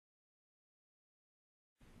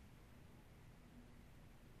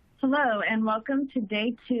Hello, and welcome to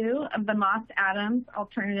day 2 of the Moss Adams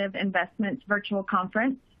Alternative Investments Virtual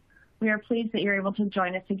Conference. We are pleased that you're able to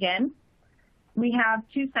join us again. We have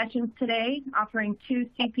 2 sessions today, offering 2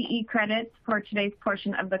 CPE credits for today's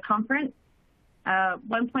portion of the conference,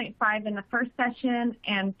 1.5 in the first session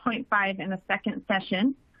and 0.5 in the second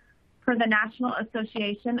session. For the National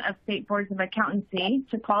Association of State Boards of Accountancy,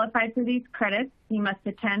 to qualify for these credits, you must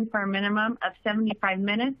attend for a minimum of 75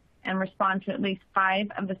 minutes and respond to at least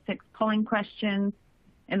 5 of the 6 polling questions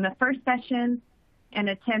in the first session, and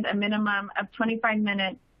attend a minimum of 25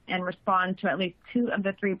 minutes and respond to at least 2 of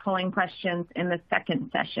the 3 polling questions in the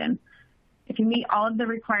second session. If you meet all of the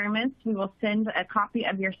requirements, we will send a copy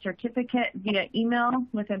of your certificate via email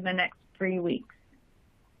within the next 3 weeks.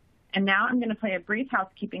 And now I'm going to play a brief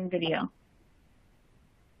housekeeping video.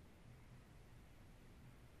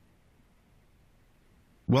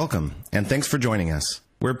 Welcome, and thanks for joining us.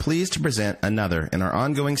 We're pleased to present another in our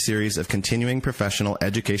ongoing series of continuing professional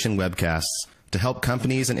education webcasts to help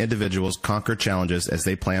companies and individuals conquer challenges as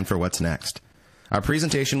they plan for what's next. Our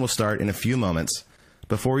presentation will start in a few moments.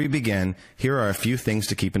 Before we begin, here are a few things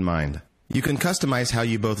to keep in mind. You can customize how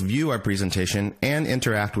you both view our presentation and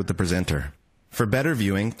interact with the presenter. For better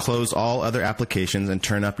viewing, close all other applications and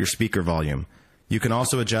turn up your speaker volume. You can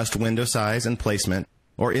also adjust window size and placement,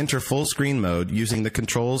 or enter full screen mode using the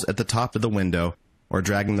controls at the top of the window or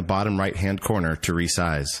dragging the bottom right-hand corner to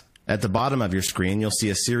resize. At the bottom of your screen, you'll see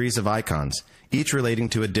a series of icons, each relating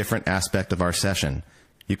to a different aspect of our session.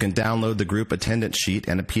 You can download the group attendance sheet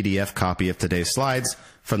and a PDF copy of today's slides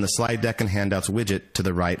from the slide deck and handouts widget to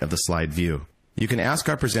the right of the slide view. You can ask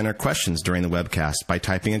our presenter questions during the webcast by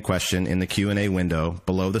typing a question in the Q&A window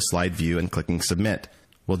below the slide view and clicking Submit.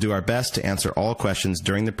 We'll do our best to answer all questions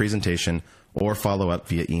during the presentation or follow up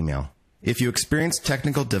via email. If you experience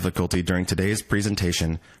technical difficulty during today's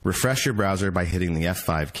presentation, refresh your browser by hitting the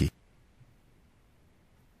F5 key.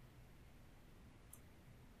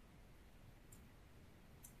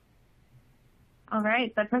 All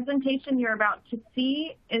right, the presentation you're about to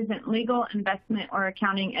see isn't legal, investment, or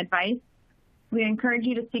accounting advice. We encourage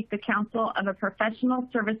you to seek the counsel of a professional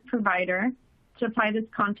service provider to apply this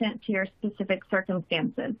content to your specific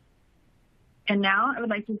circumstances. And now I would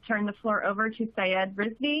like to turn the floor over to Syed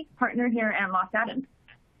Rizvi, partner here at Moss Adams.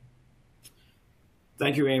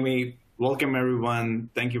 Thank you, Amy. Welcome,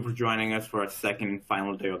 everyone. Thank you for joining us for our second and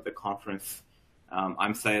final day of the conference.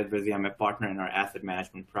 I'm Syed Rizvi. I'm a partner in our asset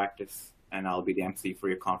management practice, and I'll be the MC for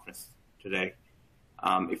your conference today.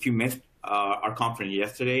 If you missed our conference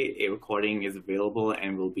yesterday, a recording is available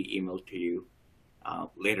and will be emailed to you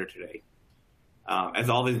later today.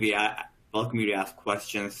 As always, we welcome you to ask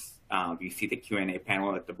questions. You see the Q&A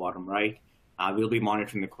panel at the bottom right. We'll be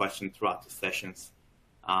monitoring the questions throughout the sessions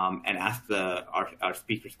and ask our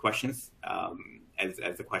speakers questions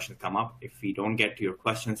as the questions come up. If we don't get to your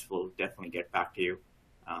questions, we'll definitely get back to you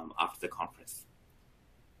after the conference.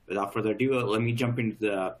 Without further ado, let me jump into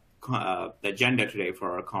the agenda today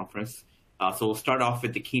for our conference. So we'll start off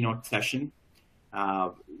with the keynote session,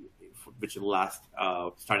 which will last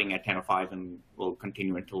starting at 10:05 and will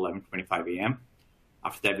continue until 11:25 a.m.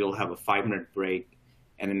 After that, we'll have a 5-minute break,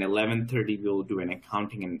 and then 11:30 we'll do an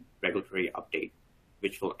accounting and regulatory update,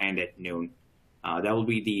 which will end at noon. That will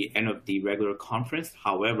be the end of the regular conference.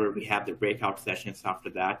 However, we have the breakout sessions after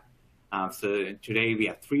that. So today we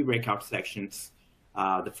have 3 breakout sections.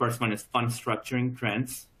 The first one is fund structuring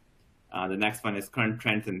trends. The next one is current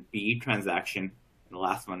trends in PE transaction. And the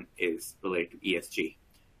last one is related to ESG.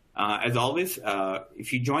 As always,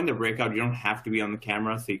 if you join the breakout, you don't have to be on the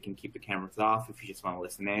camera, so you can keep the cameras off if you just want to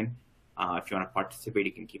listen in. If you want to participate,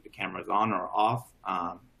 you can keep the cameras on or off.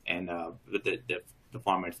 The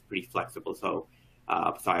format is pretty flexible, so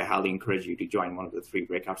I highly encourage you to join one of the 3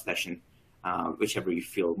 breakout sessions, whichever you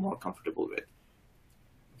feel more comfortable with.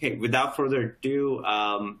 Okay, without further ado,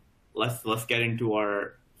 let's get into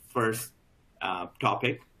our first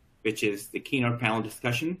topic, which is the keynote panel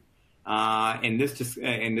discussion. In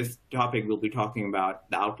this topic, we'll be talking about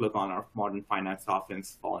the outlook on our modern finance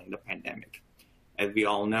offense following the pandemic. As we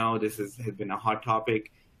all know, this has been a hot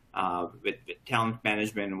topic with talent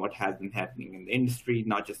management and what has been happening in the industry,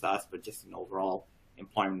 not just us, but just in overall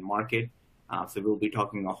employment market. So we'll be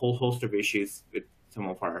talking a whole host of issues with some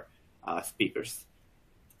of our speakers.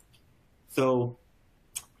 So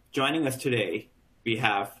joining us today, we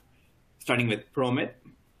have, starting with Promit,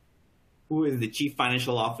 who is the Chief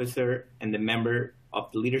Financial Officer and the member of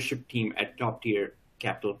the leadership team at Top Tier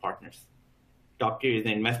Capital Partners. Top Tier is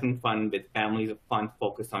an investment fund with families of funds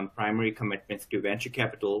focused on primary commitments to venture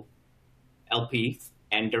capital, LPs,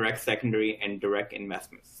 and direct secondary and direct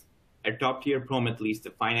investments. At top tier, Promit leads the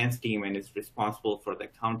finance team and is responsible for the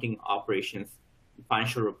accounting, operations, and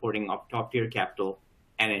financial reporting of top tier capital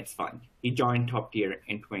and its fund. He joined top tier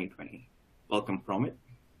in 2020. Welcome, Promit.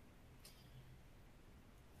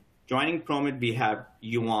 Joining Promit, we have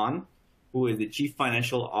Yuan, who is the Chief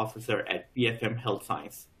Financial Officer at PFM Health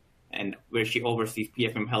Science, and where she oversees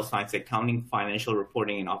PFM Health Science accounting, financial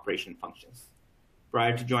reporting, and operation functions.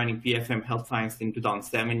 Prior to joining PFM Health Science in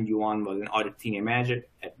 2007, Yuan was an audit senior manager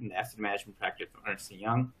at an asset management practice of Ernst &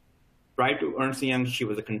 Young. Prior to Ernst & Young, she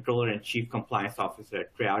was a controller and chief compliance officer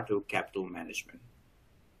at Creato Capital Management.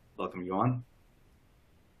 Welcome, Yuan.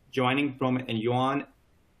 Joining Promit and Yuan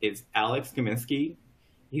is Alex Kamenetskiy.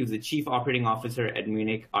 He was the chief operating officer at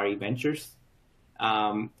Munich RE Ventures.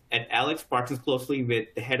 At Alex partners closely with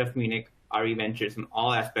the head of Munich RE Ventures in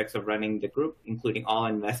all aspects of running the group, including all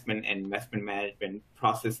investment and investment management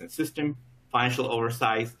process and system, financial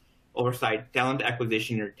oversight, talent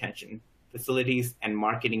acquisition and retention, facilities, and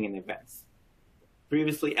marketing and events.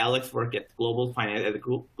 Previously, Alex worked at Global Finance as a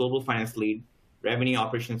global finance lead, revenue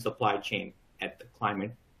operations supply chain at the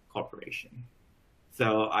Climate Corporation.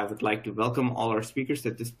 So I would like to welcome all our speakers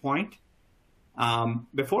at this point.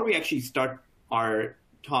 Before we actually start our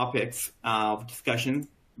topics of discussion,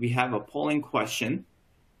 we have a polling question,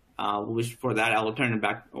 which for that, I will turn it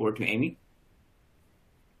back over to Amy.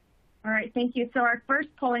 All right, thank you. So our first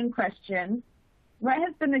polling question, what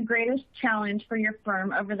has been the greatest challenge for your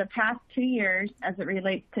firm over the past 2 years as it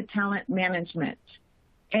relates to talent management?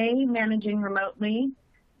 A, managing remotely,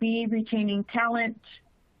 B, retaining talent,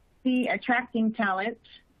 C, attracting talent,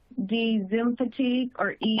 D, Zoom fatigue,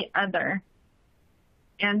 or E, other.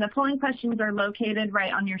 And the polling questions are located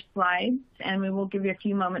right on your slides, and we will give you a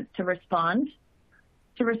few moments to respond.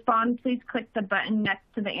 To respond, please click the button next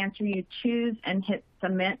to the answer you choose and hit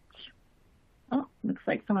submit. Oh, looks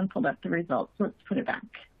like someone pulled up the results. Let's put it back.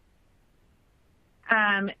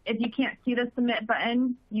 If you can't see the submit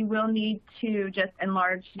button, you will need to just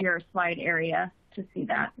enlarge your slide area to see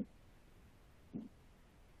that.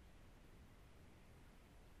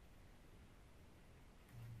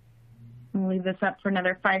 We'll leave this up for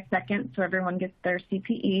another 5 seconds so everyone gets their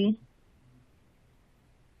CPE.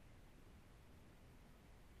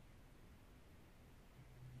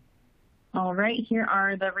 All right, here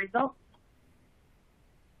are the results.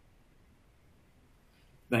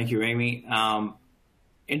 Thank you, Amy.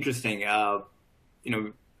 Interesting. I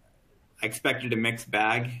expected a mixed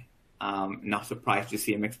bag. Not surprised to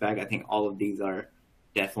see a mixed bag. I think all of these are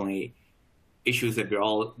definitely issues that we're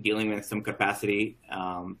all dealing with in some capacity.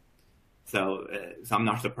 So I'm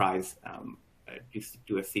not surprised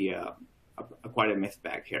to see quite a mixed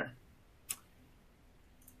bag here.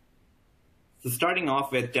 So starting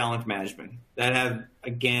off with talent management, that has,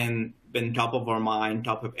 again, been top of our mind,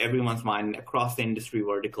 top of everyone's mind across the industry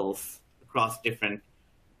verticals, across different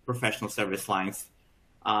professional service lines.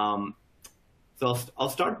 So I'll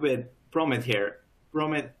start with Promit here.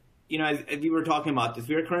 Promit, as we were talking about this,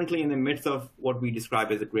 we are currently in the midst of what we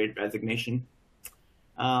describe as a great resignation.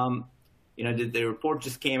 The report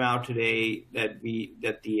just came out today that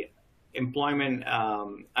the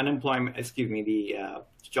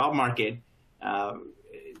job market,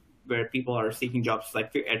 where people are seeking jobs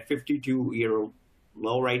like at 52-year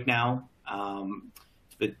low right now,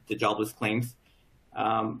 with the jobless claims.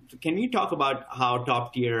 So can you talk about how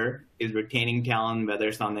top tier is retaining talent, whether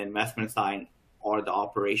it's on the investment side or the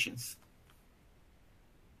operations?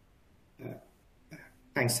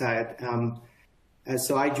 Thanks, Syed.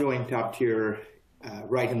 So I joined top tier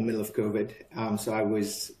right in the middle of COVID. So I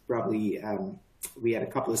was probably, we had a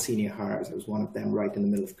couple of senior hires. I was one of them right in the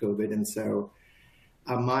middle of COVID. And so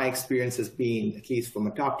my experience has been, at least from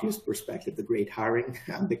a top tier's perspective, the great hiring,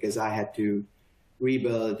 because I had to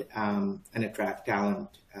rebuild and attract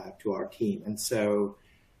talent to our team. And so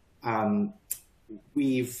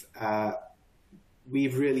we've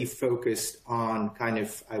really focused on kind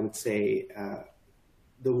of, I would say,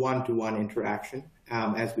 the one-to-one interaction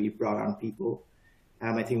as we brought on people.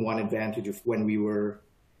 I think one advantage of when we were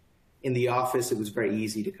in the office, it was very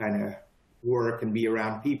easy to kind of work and be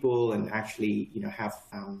around people and actually, have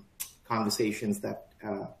conversations that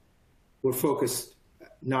were focused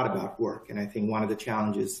not about work. And I think one of the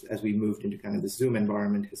challenges as we moved into kind of the Zoom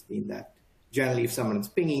environment has been that generally if someone's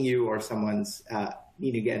pinging you or someone's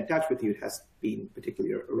needing to get in touch with you, it has been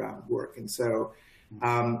particularly around work. And so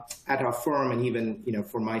at our firm, and even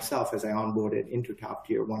for myself as I onboarded into top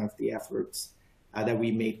tier, one of the efforts that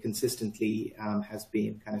we made consistently has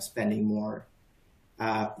been kind of spending more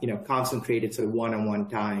concentrated sort of one-on-one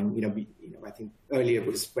time. I think earlier it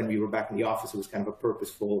was when we were back in the office, it was kind of a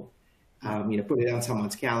purposeful put it on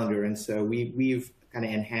someone's calendar. And so we've kind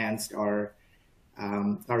of enhanced our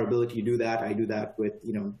ability to do that. I do that with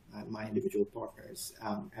my individual partners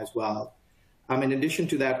as well. In addition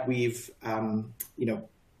to that, we've gone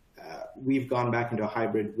back into a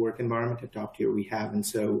hybrid work environment at Top Tier Rehab, and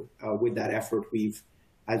so with that effort,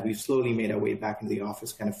 as we've slowly made our way back into the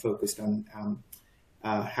office, kind of focused on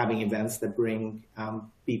having events that bring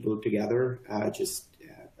people together,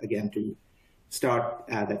 again to start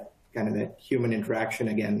that human interaction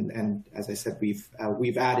again. And as I said,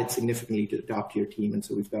 we've added significantly to the Top Tier team, and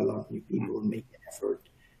so we've got a lot of new people and making an effort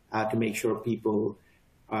to make sure people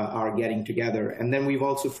are getting together. And then we've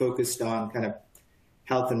also focused on kind of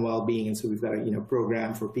health and well-being, and so we've got a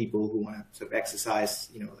program for people who want to sort of exercise,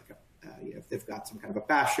 if they've got some kind of a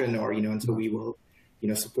passion, or and so we will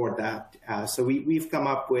support that. So we've come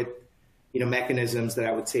up with mechanisms that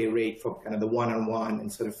I would say rate from kind of the one-on-one and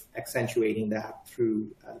sort of accentuating that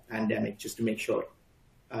through the pandemic, just to make sure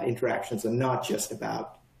interactions are not just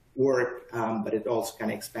about work, but it also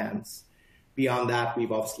kind of expands. Beyond that,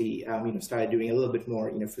 we've obviously started doing a little bit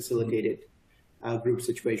more facilitated group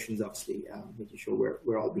situations, obviously making sure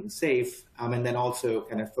we're all being safe, and then also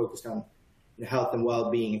kind of focused on health and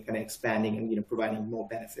well-being, and kind of expanding and providing more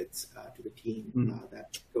benefits to the team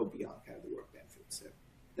that go beyond kind of the work benefits. So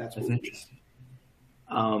that's interesting.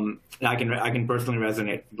 I can personally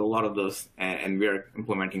resonate with a lot of those, and we are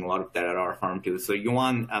implementing a lot of that at our firm too. So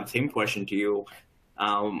Yuan, same question to you.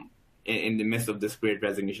 In the midst of this great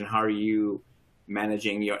resignation, how are you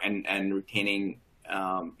managing and retaining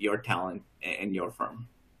your talent in your firm?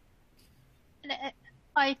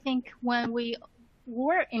 I think when we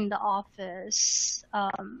were in the office,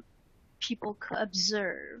 people could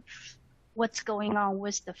observe what's going on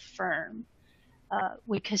with the firm.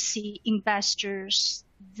 We could see investors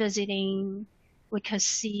visiting. We could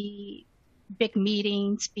see big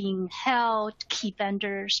meetings being held, key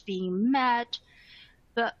vendors being met.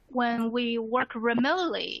 But when we work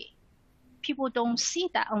remotely, people don't see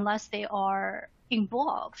that unless they are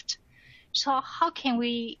involved. So how can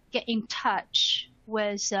we get in touch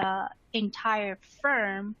with the entire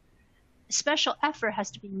firm? Special effort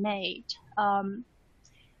has to be made. Our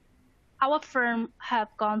firm have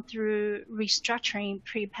gone through restructuring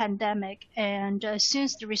pre-pandemic, and as soon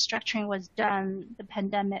as the restructuring was done, the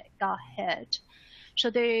pandemic got hit.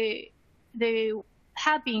 So they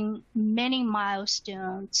have been many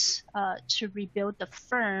milestones to rebuild the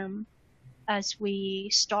firm as we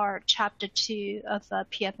start Chapter 2 of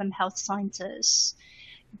PFM Health Sciences.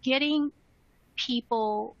 Getting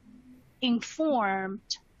people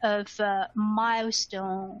informed of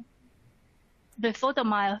milestone before the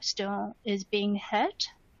milestone is being hit,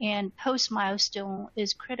 and post-milestone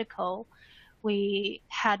is critical. We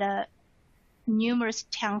had a numerous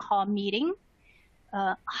town hall meeting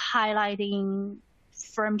highlighting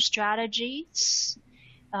firm strategies,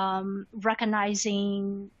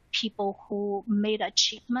 recognizing people who made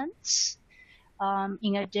achievements.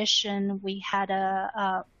 In addition, we had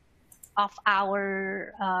a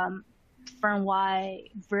off-hour firm-wide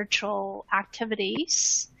virtual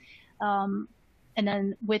activities. And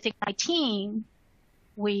then within my team,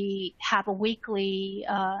 we have a weekly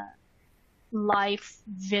live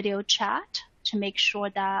video chat to make sure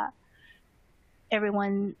that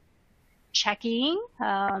everyone checking,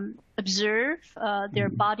 observe their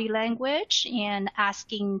body language, and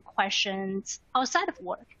asking questions outside of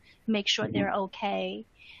work, make sure they're okay.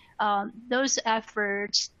 Those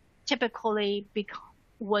efforts typically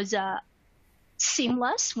was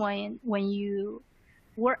seamless when you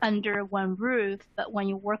were under one roof, but when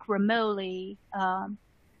you work remotely, and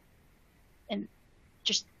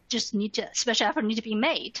just need to special effort need to be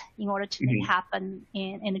made in order to make it happen,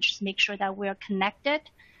 and just make sure that we're connected,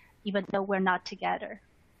 even though we're not together.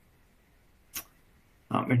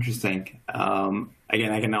 Interesting.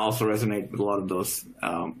 Again, I can also resonate with a lot of those.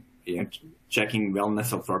 Checking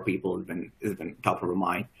wellness of our people has been top of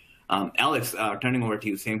mind. Alex, turning over to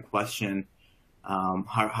you, same question.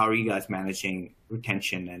 How are you guys managing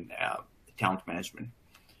retention and talent management?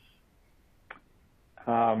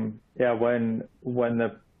 When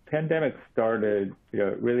the pandemic started,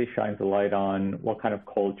 it really shines a light on what kind of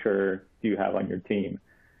culture do you have on your team.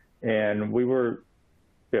 And we were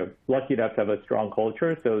lucky enough to have a strong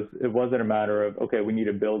culture, so it wasn't a matter of, okay, we need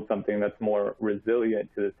to build something that's more resilient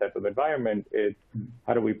to this type of environment. It's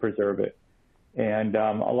how do we preserve it? And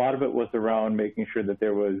a lot of it was around making sure that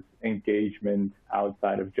there was engagement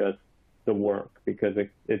outside of just the work, because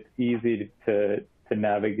it's easy to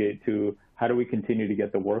navigate to how do we continue to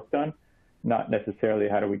get the work done, not necessarily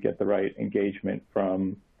how do we get the right engagement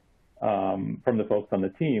from the folks on the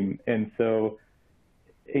team. And so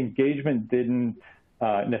engagement didn't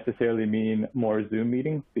necessarily mean more Zoom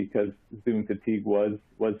meetings, because Zoom fatigue was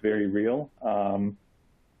very real.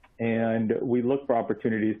 And we looked for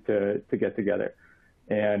opportunities to get together.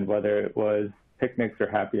 And whether it was picnics or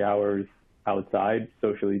happy hours outside,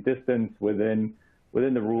 socially distanced, within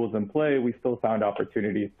the rules in play, we still found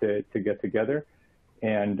opportunities to get together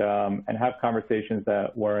and have conversations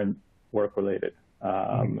that weren't work-related.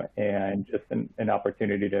 And just an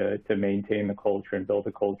opportunity to maintain the culture and build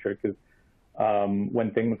a culture, because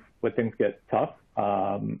when things get tough,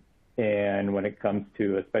 and when it comes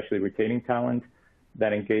to especially retaining talent,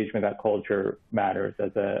 that engagement, that culture matters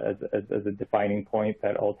as a defining point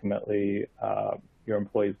that ultimately your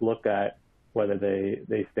employees look at whether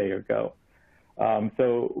they stay or go.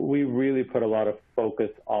 So we really put a lot of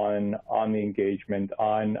focus on the engagement,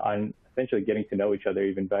 on essentially getting to know each other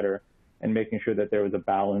even better, and making sure that there was a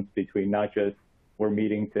balance between not just we're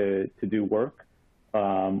meeting to do work,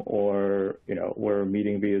 or we're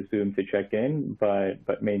meeting via Zoom to check in,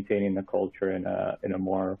 but maintaining the culture in a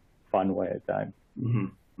more fun way at times. Mm-hmm.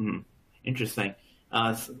 Mm-hmm. Interesting.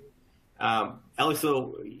 Alex,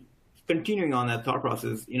 so continuing on that thought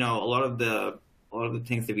process, a lot of the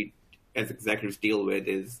things that we as executives deal with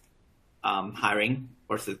is hiring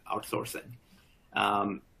versus outsourcing.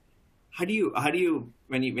 How do you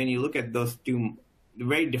when you look at those two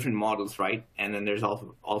very different models, right? And then there's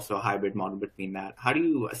also a hybrid model between that. How do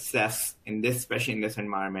you assess especially in this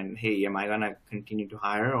environment, hey, am I gonna continue to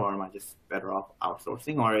hire, or am I just better off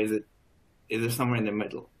outsourcing, or is there somewhere in the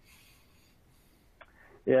middle?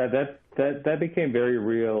 Yeah, that became very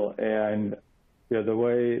real, and the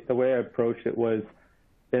way I approached it was,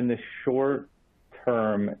 in the short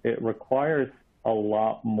term, it requires a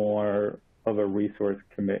lot more of a resource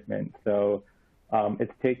commitment. So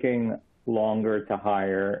it's taking longer to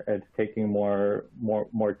hire, it's taking more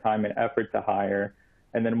time and effort to hire,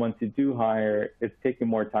 and then once you do hire, it's taking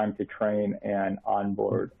more time to train and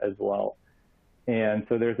onboard as well. And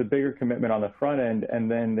so there's a bigger commitment on the front end, and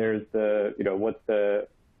then there's what's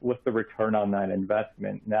the return on that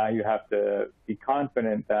investment? Now you have to be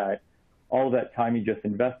confident that all that time you just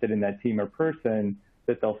invested in that team or person,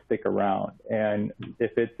 that they'll stick around. And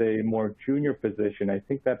if it's a more junior position, I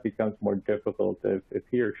think that becomes more difficult if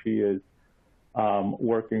he or she is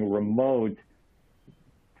working remote.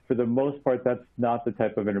 For the most part, that's not the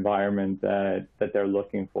type of environment that they're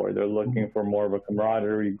looking for. They're looking for more of a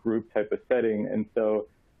camaraderie group type of setting. And so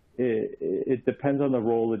it depends on the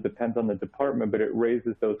role, it depends on the department, but it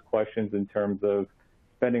raises those questions in terms of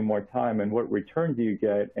spending more time and what return do you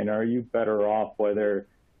get, and are you better off, whether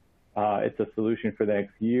it's a solution for the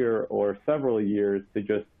next year or several years, to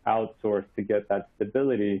just outsource to get that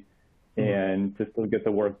stability and to still get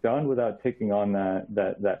the work done without taking on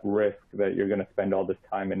that risk that you're going to spend all this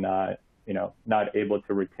time and not able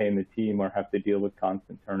to retain the team or have to deal with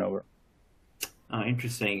constant turnover.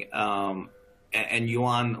 Interesting. And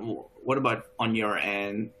Yuan, what about on your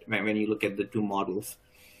end when you look at the two models?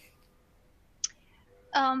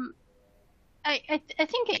 I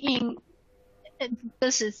think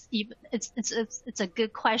this is it's a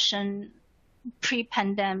good question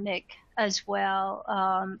pre-pandemic as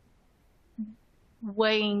well,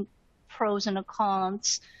 weighing pros and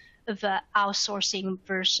cons of outsourcing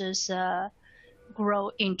versus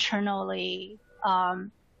grow internally.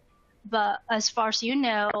 But as far as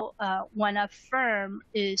when a firm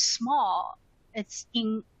is small, it's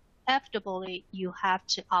inevitably you have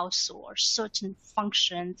to outsource certain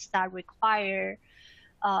functions that require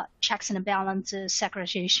checks and balances,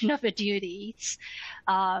 segregation of the duties.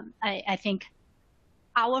 I think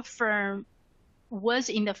our firm was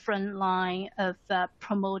in the front line of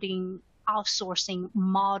promoting outsourcing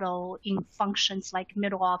model in functions like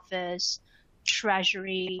middle office,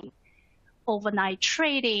 treasury, overnight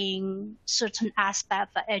trading, certain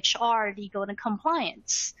aspects of HR, legal, and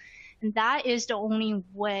compliance. And that is the only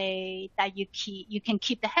way that you can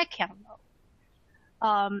keep the headcount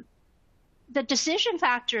low. The decision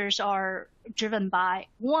factors are driven by,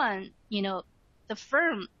 one, the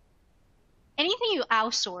firm. Anything you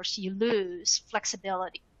outsource, you lose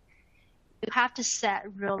flexibility. You have to set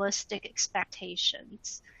realistic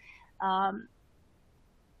expectations.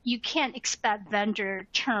 You can't expect vendor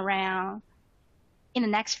turnaround in the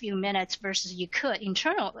next few minutes versus you could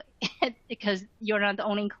internally because you're not the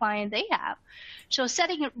only client they have. So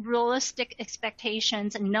setting realistic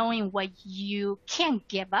expectations and knowing what you can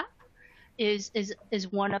give up is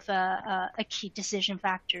one of a key decision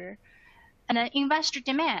factor. And then investor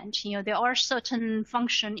demand, there are certain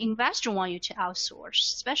function investor want you to outsource,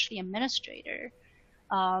 especially administrator.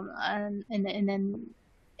 And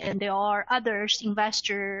there are others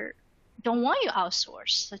investor don't want you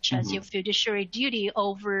outsourced, such as your fiduciary duty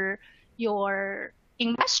over your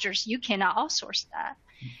investors. You cannot outsource that.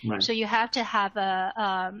 Right. So you have to have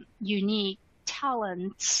a unique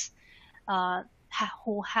talents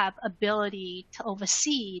who have ability to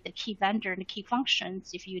oversee the key vendor and the key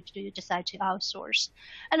functions if you do decide to outsource.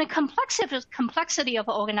 And the complexity of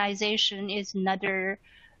organization is another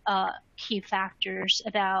key factors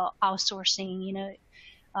about outsourcing.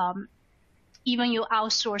 Even you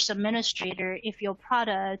outsource administrator, if your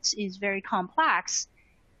product is very complex,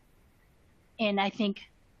 and I think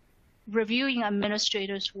reviewing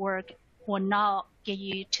administrators' work will not get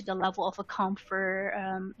you to the level of a comfort.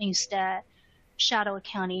 Instead, shadow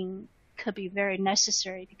accounting could be very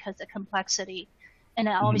necessary because of complexity. And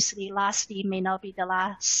then obviously, lastly, may not be the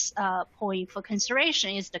last point for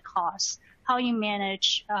consideration is the cost. How you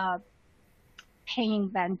manage paying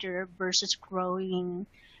vendor versus growing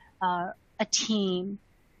a team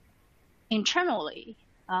internally.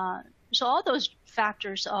 So all those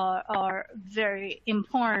factors are very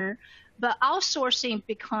important, but outsourcing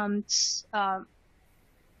becomes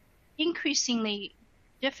increasingly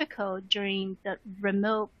difficult during the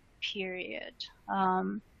remote period.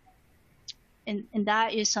 And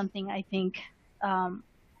that is something I think, I'm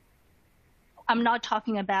not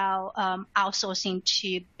talking about outsourcing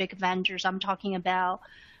to big vendors. I'm talking about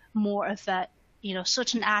more of a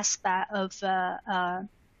certain aspect of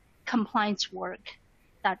compliance work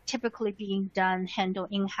that typically being handled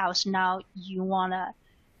in-house. Now you want to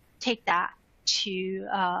take that to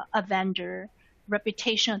a vendor.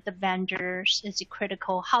 Reputation of the vendors is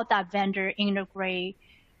critical. How that vendor integrate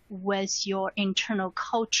with your internal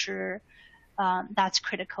culture, that's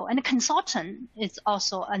critical. And the consultant is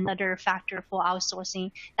also another factor for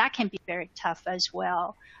outsourcing. That can be very tough as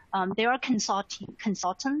well. There are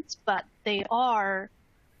consultants, but they are,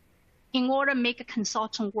 in order to make a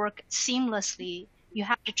consultant work seamlessly, you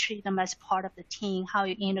have to treat them as part of the team, how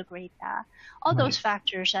you integrate that. All those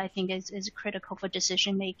factors, I think, is critical for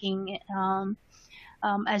decision making.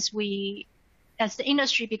 As the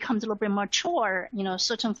industry becomes a little bit mature,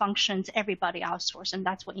 certain functions everybody outsource, and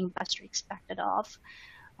that's what investors expected of.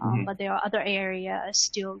 But there are other areas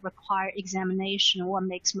still require examination. What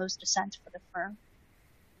makes most sense for the firm?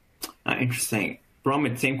 Interesting.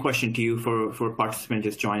 Promit, same question to you for participants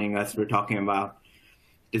just joining us. We're talking about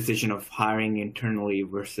decision of hiring internally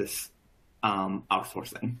versus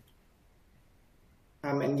outsourcing.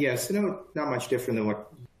 And yes, not much different than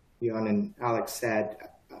what Yuan and Alex said.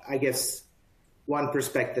 I guess one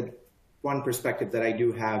perspective that I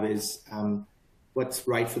do have is what's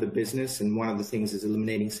right for the business, and one of the things is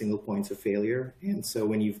eliminating single points of failure. And so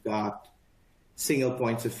when you've got single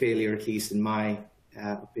points of failure, at least in my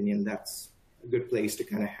opinion, that's a good place to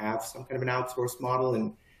kind of have some kind of an outsourced model.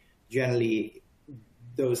 And generally,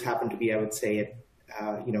 those happen to be, I would say,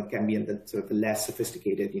 can be in the sort of the less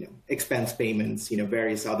sophisticated, expense payments,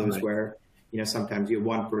 various others where, sometimes you have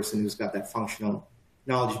one person who's got that functional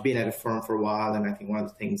knowledge, been at a firm for a while. And I think one of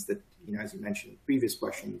the things that, as you mentioned in the previous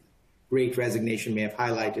question, Great Resignation may have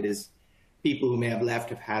highlighted is people who may have left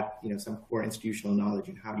have had, some core institutional knowledge,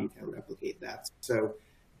 and how do you kind of replicate that? So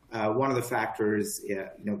one of the factors,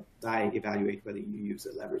 I evaluate whether you use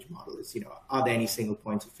a leverage model is, are there any single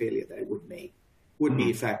points of failure that it would be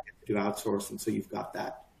effective to outsource? And so you've got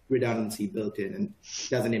that redundancy built in, and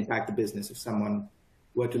doesn't impact the business if someone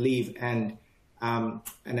were to leave. And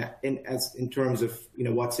in terms of,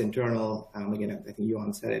 what's internal, again, I think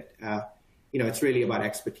Yuan said it, it's really about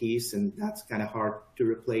expertise, and that's kind of hard to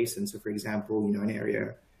replace. And so, for example, an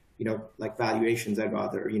area, like valuations, I'd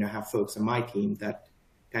rather, have folks on my team that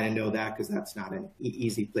kind of know that, because that's not an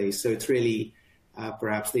easy place. So it's really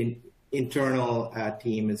perhaps the internal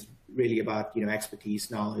team is really about,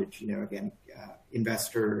 expertise, knowledge, again,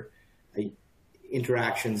 investor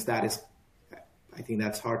interactions. That is, I think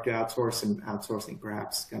that's hard to outsource, and outsourcing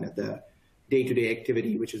perhaps kind of the day-to-day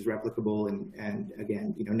activity, which is replicable and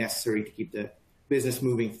again, necessary to keep the business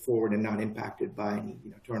moving forward and not impacted by any,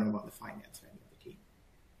 turnover on the finance end of the team.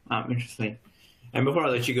 Interesting. And before I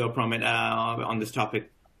let you go, Promit, on this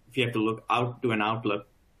topic, if you have to do an outlook,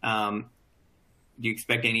 do you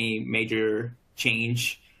expect any major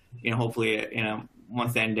change? Hopefully,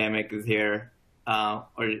 once the endemic is here,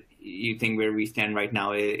 or you think where we stand right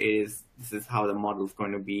now this is how the model is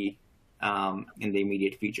going to be in the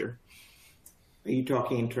immediate future? Are you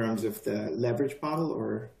talking in terms of the leverage model,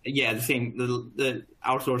 or? Yeah, the same. The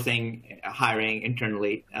outsourcing, hiring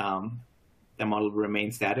internally, the model will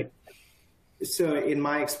remain static. So in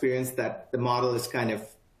my experience, that the model has kind of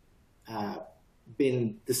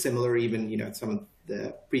been similar, even at some of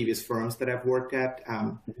the previous firms that I've worked at.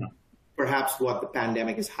 perhaps what the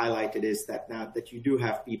pandemic has highlighted is that now that you do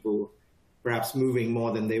have people perhaps moving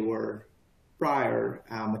more than they were prior,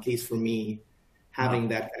 at least for me, having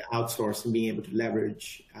that outsource and being able to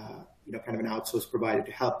leverage, kind of an outsource provider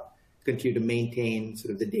to help continue to maintain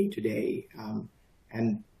sort of the day-to-day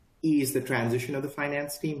and ease the transition of the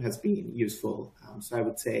finance team has been useful. So I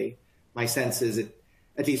would say my sense is,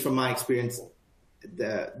 at least from my experience,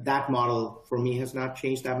 that model for me has not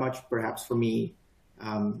changed that much. Perhaps for me,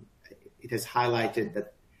 it has highlighted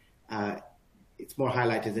that it's more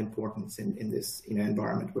highlighted importance in this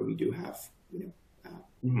environment where we do have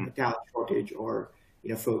a talent shortage or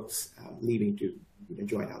folks leaving to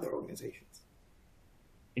join other organizations.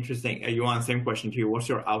 Interesting. Yuan, same question to you. What's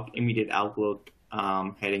your immediate outlook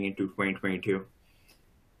heading into 2022?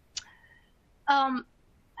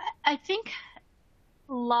 I think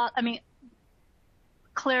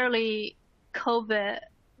clearly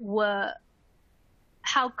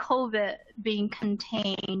how COVID being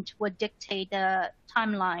contained would dictate the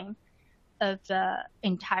timeline of the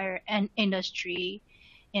entire industry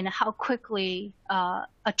and how quickly a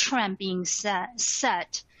trend being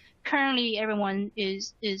set. Currently, everyone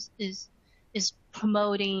is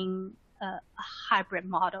promoting a hybrid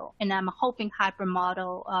model, and I'm hoping hybrid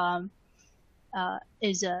model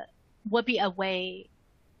would be a way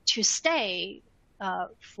to stay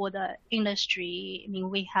for the industry. I mean,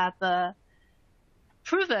 we have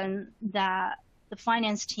proven that the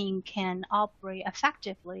finance team can operate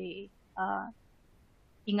effectively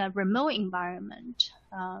in a remote environment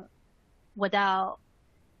without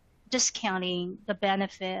discounting the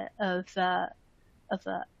benefit of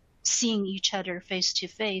seeing each other face to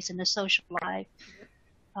face in the social life,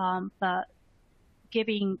 but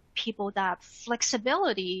giving people that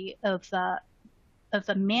flexibility of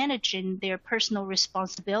managing their personal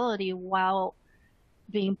responsibility while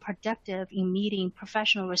being productive in meeting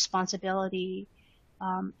professional responsibility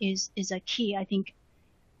is a key. I think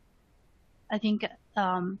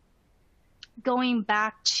going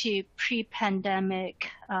back to pre-pandemic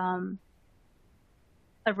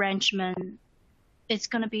arrangement, it's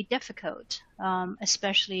going to be difficult,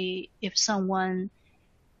 especially if someone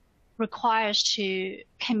requires to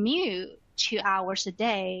commute 2 hours a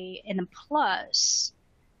day, and plus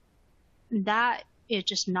that is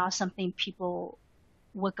just not something people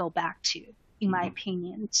would go back to, in my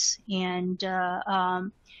opinions. And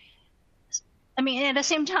at the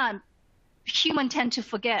same time, humans tend to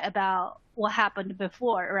forget about what happened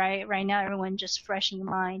before, right? Right now, everyone just fresh in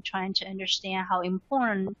mind, trying to understand how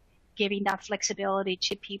important giving that flexibility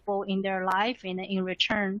to people in their life, and in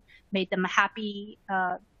return, made them a happy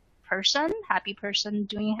person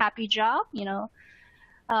doing a happy job,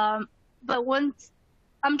 But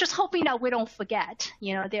I'm just hoping that we don't forget,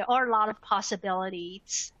 there are a lot of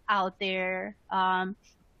possibilities out there. A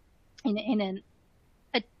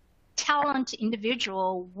talent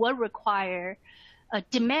individual would require a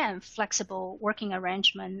demand flexible working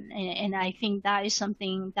arrangement. And I think that is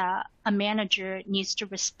something that a manager needs to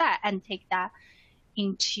respect and take that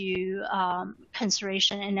into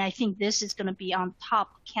consideration. And I think this is going to be on top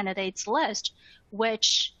candidates list,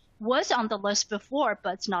 which was on the list before,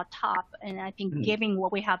 but it's not top. And I think given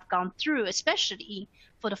what we have gone through, especially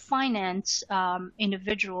for the finance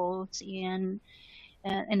individuals and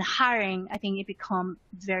hiring, I think it become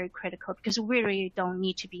very critical, because we really don't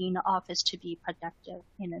need to be in the office to be productive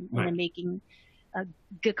and making a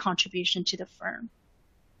good contribution to the firm.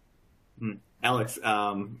 Alex,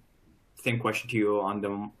 same question to you on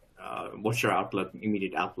the what's your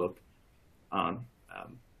immediate outlook on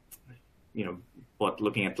both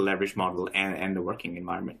looking at the leverage model and the working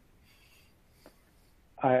environment?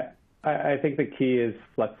 I think the key is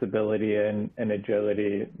flexibility and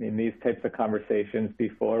agility. I mean, these types of conversations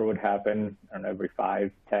before would happen, every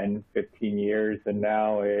 5, 10, 15 years. And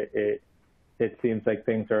now it seems like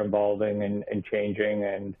things are evolving and changing.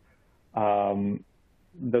 And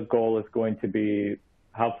the goal is going to be,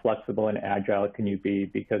 how flexible and agile can you be?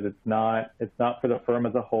 Because it's not for the firm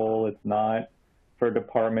as a whole. It's not for a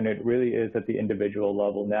department. It really is at the individual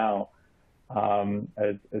level now.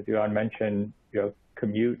 As Yuan mentioned,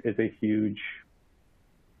 commute is a huge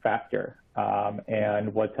factor,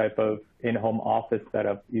 and what type of in-home office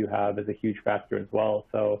setup you have is a huge factor as well.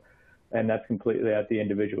 So, and that's completely at the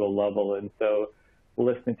individual level. And so,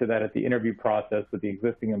 listening to that at the interview process with the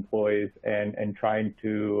existing employees and trying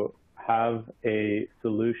to have a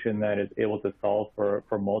solution that is able to solve for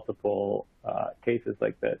multiple cases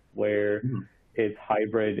like this, where it's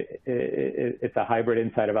hybrid, it's a hybrid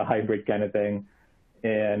inside of a hybrid kind of thing.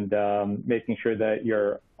 And making sure that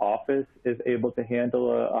your office is able to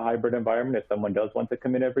handle a hybrid environment if someone does want to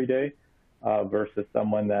come in every day, versus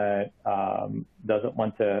someone that doesn't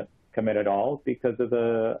want to commit at all because of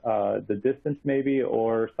the distance maybe,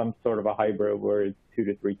 or some sort of a hybrid where it's 2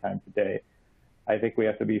 to 3 times a day. I think we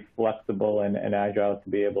have to be flexible and agile to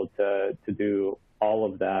be able to do all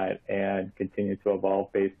of that and continue to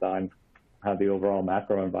evolve based on how the overall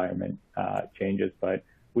macro environment changes. But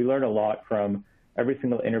we learn a lot from every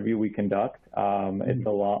single interview we conduct. It's a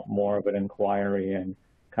lot more of an inquiry and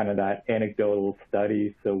kind of that anecdotal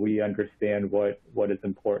study, so we understand what is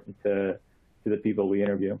important to the people we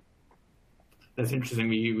interview. That's interesting.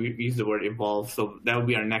 We use the word evolve, so that will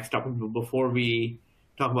be our next topic. But before we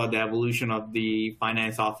talk about the evolution of the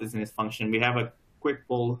finance office and its function, we have a quick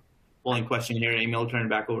polling question here. Amy, I'll turn it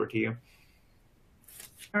back over to you.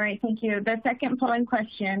 All right, thank you. The second polling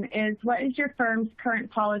question is, what is your firm's current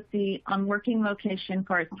policy on working location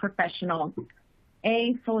for its professionals?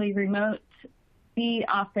 A, fully remote, B,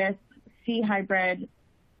 office, C, hybrid,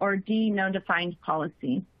 or D, no defined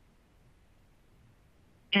policy.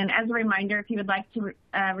 And as a reminder, if you would like to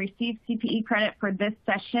receive CPE credit for this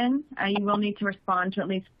session, you will need to respond to at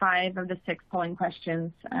least 5 of the 6 polling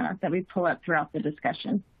questions that we pull up throughout the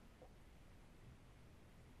discussion.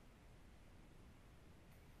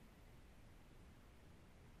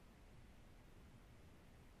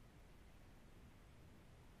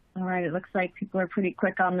 All right, it looks like people are pretty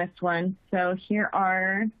quick on this one. So here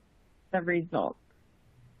are the results.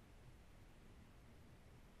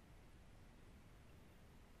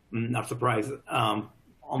 Not surprised.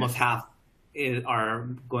 Almost half are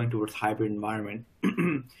going towards hybrid environment.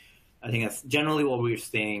 I think that's generally what we're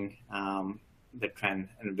seeing, the trend,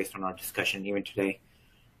 and based on our discussion even today.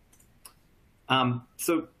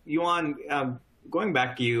 So Yuan, going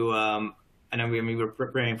back to you, I know we were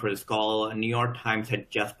preparing for this call. New York Times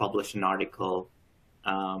had just published an article.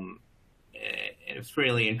 It was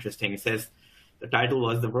really interesting. It says the title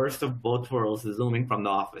was "The Worst of Both Worlds Zooming from the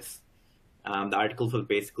Office." The article was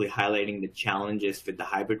basically highlighting the challenges with the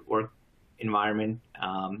hybrid work environment.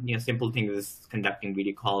 Simple things is conducting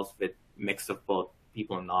video calls with mix of both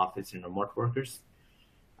people in the office and remote workers.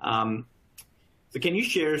 So can you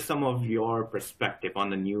share some of your perspective on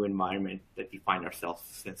the new environment that we find ourselves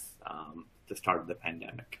since the start of the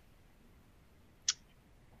pandemic?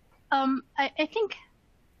 I think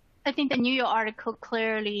the New York article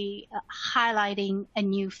clearly highlighting a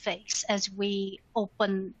new phase as we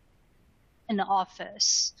open in the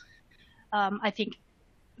office. I think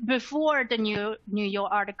before the New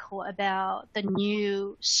York article about the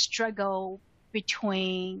new struggle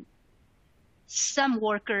between some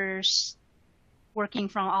workers working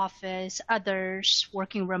from office, others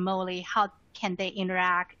working remotely, how can they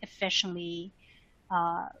interact efficiently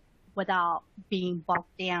without being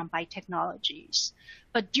bogged down by technologies.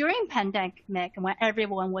 But during pandemic, when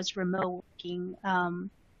everyone was remote working,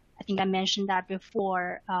 I think I mentioned that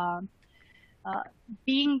before,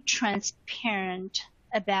 being transparent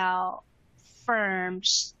about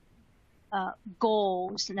firms'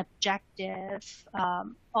 goals and objectives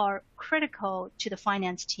are critical to the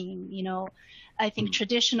finance team. I think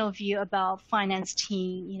traditional view about finance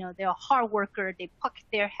team, they're a hard worker, they put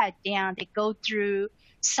their head down, they go through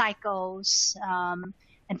cycles, and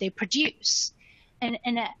they produce. And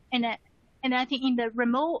I think in the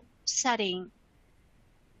remote setting,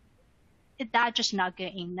 that's just not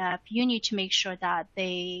good enough. You need to make sure that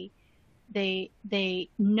they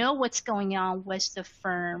know what's going on with the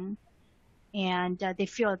firm, and they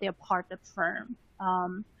feel they're part of the firm.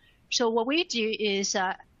 So what we do is,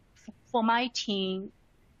 for my team,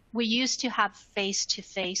 we used to have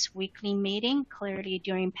face-to-face weekly meeting. Clearly,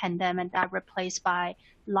 during pandemic, that replaced by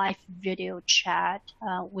live video chat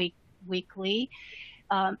weekly.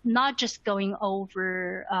 Not just going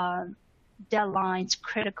over deadlines,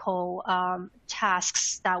 critical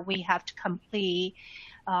tasks that we have to complete,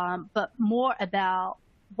 but more about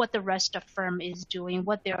what the rest of the firm is doing,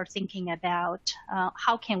 what they are thinking about,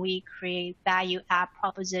 how can we create value add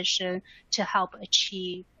proposition to help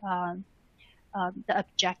achieve the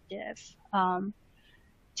objective.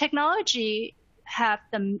 Technology have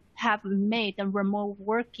made the remote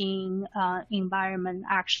working environment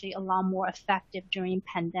actually a lot more effective during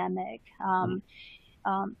pandemic.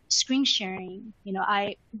 Screen sharing,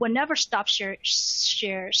 I would never stop share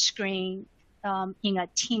screen in a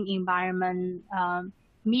team environment.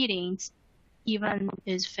 Meetings, even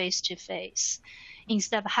is face-to-face.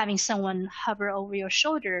 Instead of having someone hover over your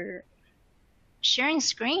shoulder, sharing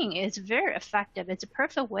screen is very effective. It's a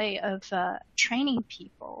perfect way of training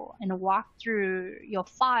people and walk through your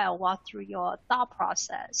file, walk through your thought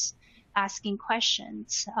process, asking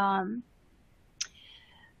questions. And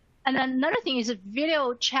then another thing is a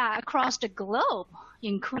video chat across the globe.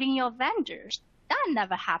 including your vendors. That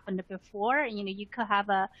never happened before. You could have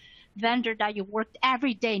a vendor that you worked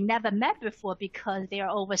every day, never met before because they are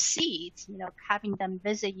overseas. Having them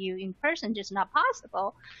visit you in person just not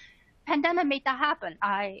possible. Pandemic made that happen.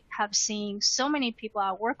 I have seen so many people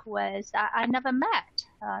I work with that I never met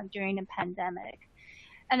during the pandemic.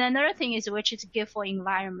 And another thing is, which is good for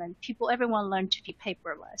environment. Everyone learned to be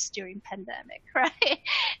paperless during pandemic, right?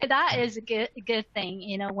 That is a good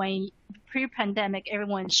thing. When pre-pandemic,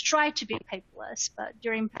 everyone tried to be paperless, but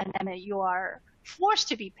during pandemic, you are forced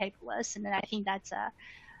to be paperless, and I think that's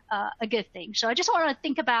a good thing. So I just want to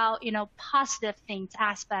think about positive things,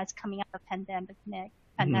 aspects coming out of pandemic.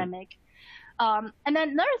 And then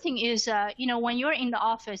another thing is when you're in the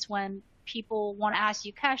office, when people want to ask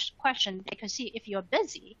you questions, they can see if you're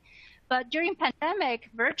busy. But during pandemic,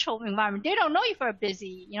 virtual environment, they don't know if you're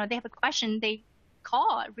busy. They have a question, they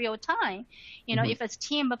call real time. If it's a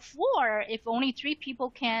team of 4, if only 3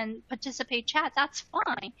 people can participate chat, that's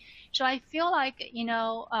fine. So I feel like,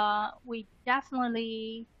 we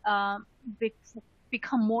definitely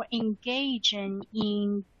become more engaging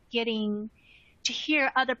in getting to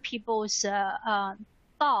hear other people's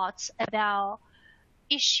thoughts about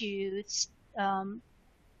issues,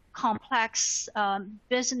 complex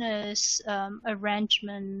business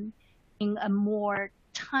arrangement in a more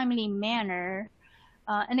timely manner,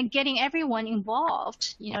 and then getting everyone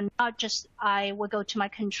involved. Not just I will go to my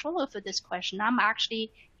controller for this question. I'm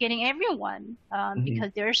actually getting everyone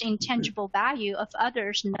because there's intangible value of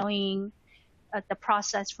others knowing the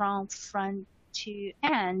process from front to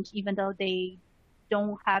end, even though they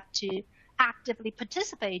don't have to actively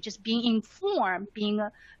participate, just being informed, being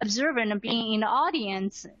observant, and being in the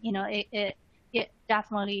audience. It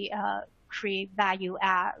definitely create value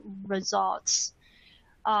add results.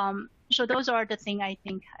 So those are the things I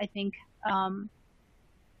think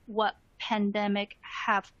what pandemic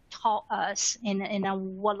have taught us, and I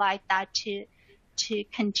would like that to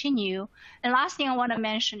continue. And last thing I want to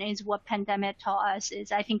mention is what pandemic taught us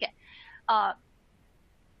is, I think,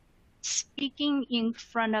 speaking in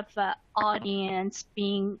front of an audience,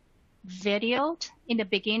 being videoed in the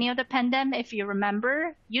beginning of the pandemic, if you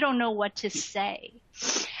remember, you don't know what to say.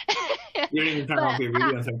 You don't even turn off your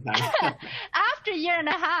video sometimes. After a year and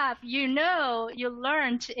a half, you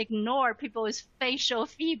learn to ignore people's facial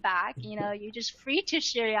feedback. You're just free to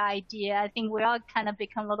share your idea. I think we all kind of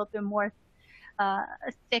become a little bit more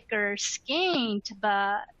thicker skinned,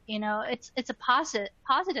 but it's a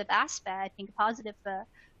positive aspect. I think positive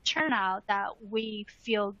turnout that we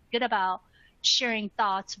feel good about sharing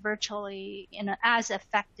thoughts virtually as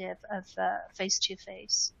effective of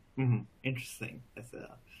face-to-face. Interesting. That's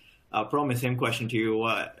Promit, same question to you.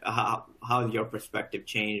 How has your perspective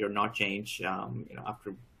changed or not changed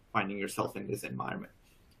after finding yourself in this environment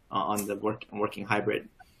on the working hybrid?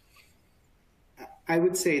 I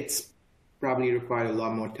would say it's probably required a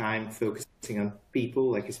lot more time focusing on people,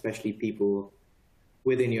 like especially people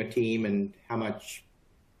within your team, and how much,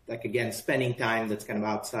 like, again, spending time that's kind of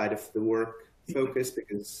outside of the work focus,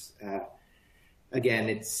 because again,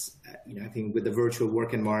 it's, I think with the virtual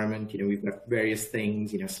work environment, we've got various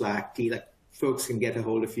things, Slack, like folks can get a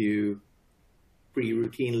hold of you pretty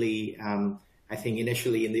routinely. I think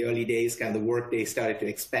initially in the early days, kind of the work day started to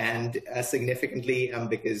expand significantly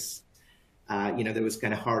because, there was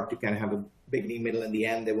kind of hard to kind of have a beginning, middle, and the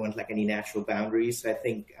end. There weren't like any natural boundaries. So I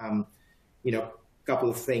think, a couple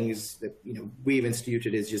of things that, we've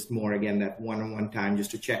instituted is just more, again, that one-on-one time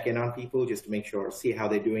just to check in on people, just to make sure, see how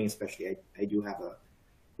they're doing. Especially I do have a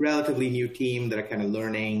relatively new team that are kind of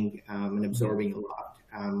learning and absorbing a lot.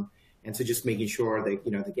 And so just making sure that,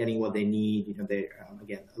 they're getting what they need.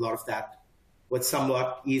 Again, a lot of that was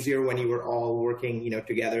somewhat easier when you were all working,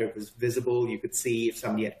 together. It was visible. You could see if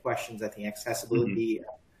somebody had questions. I think accessibility,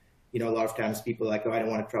 a lot of times people are like, oh, I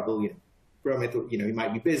don't want to trouble you. Promit, you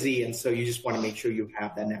might be busy, and so you just want to make sure you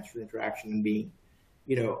have that natural interaction and being,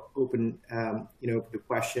 open, open to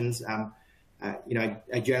questions.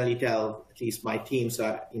 I generally tell at least my team,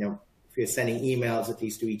 so if you're sending emails at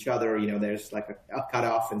least to each other, there's like a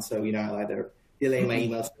cutoff, and so I'll either delay my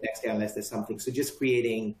emails for the next day unless there's something. So just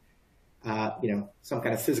creating, some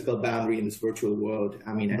kind of physical boundary in this virtual world.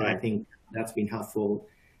 Right. I think that's been helpful.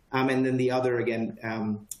 And then the other, again,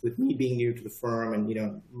 with me being new to the firm and,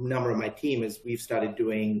 a number of my team is we've started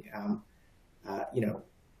doing,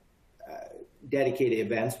 dedicated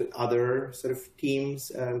events with other sort of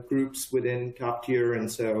teams, groups within Top Tier.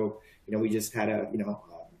 And so, we just had a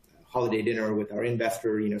holiday dinner with our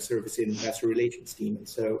service and investor relations team. And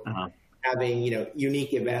so having,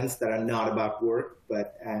 unique events that are not about work,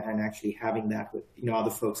 but, and actually having that with,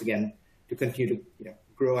 other folks, again, to continue to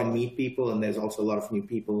grow and meet people. And there's also a lot of new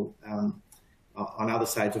people on other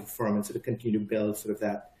sides of the firm, and sort of continue to build sort of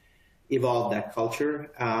that, evolve that culture.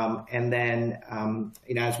 And then,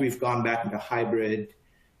 as we've gone back into hybrid,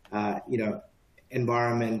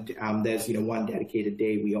 environment, there's, one dedicated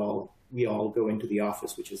day we all go into the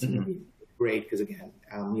office, which is great because, again,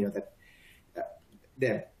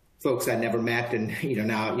 that folks I never met, and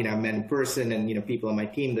now I've met in person, and people on my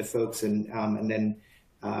team, the folks, and then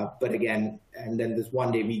but again, and then there's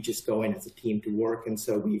one day we just go in as a team to work, and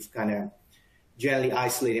so we've kind of generally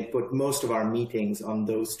isolated, put most of our meetings on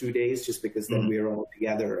those 2 days, just because then we're all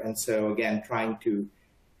together, and so again, trying to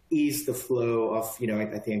ease the flow of,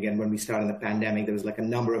 I think, again, when we started the pandemic, there was like a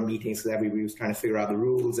number of meetings because everybody was trying to figure out the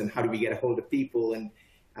rules and how do we get a hold of people, and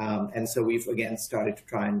so we've again started to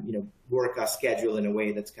try and work our schedule in a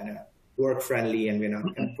way that's kind of work friendly, and we're not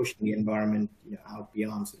kind of pushing the environment out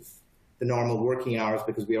beyond sort of the normal working hours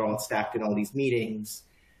because we are all stacked in all these meetings,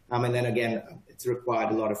 and then again it's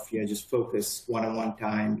required a lot of just focus, one-on-one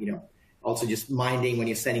time, also just minding when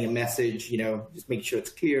you're sending a message, just making sure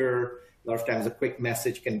it's clear. A lot of times a quick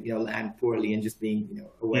message can land poorly, and just being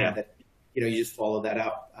aware that you just follow that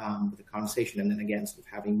up with a conversation, and then again sort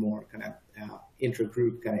of having more kind of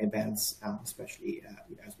intra-group kind of events, especially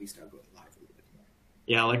as we start going live a little bit more.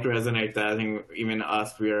 Yeah, I like to resonate that. I think even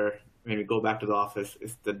us, when we go back to the office,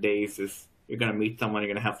 it's the days is you're going to meet someone, you're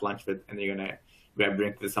going to have lunch with, and you're going to grab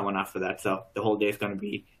drink with someone after that. So the whole day is going to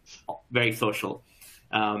be very social.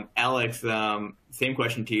 Alex, same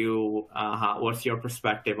question to you. What's your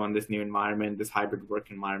perspective on this new environment, this hybrid work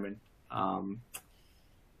environment? Other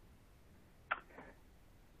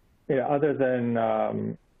than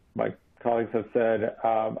my colleagues have said,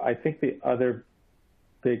 I think the other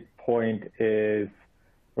big point is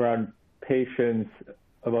around patience,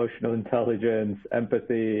 emotional intelligence,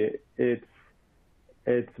 empathy. It's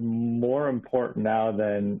more important now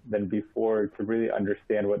than before to really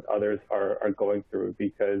understand what others are going through,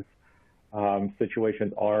 because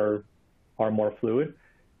situations are more fluid.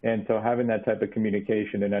 And so having that type of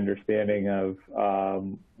communication and understanding of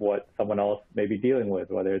what someone else may be dealing with,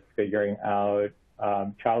 whether it's figuring out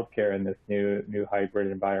childcare in this new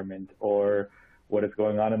hybrid environment, or what is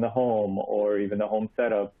going on in the home, or even the home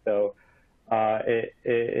setup. So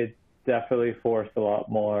it definitely forced a lot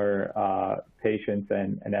more patience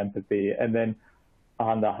and empathy. And then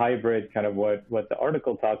on the hybrid, kind of what the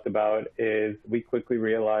article talked about is we quickly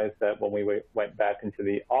realized that when we went back into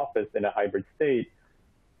the office in a hybrid state,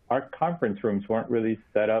 our conference rooms weren't really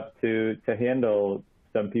set up to handle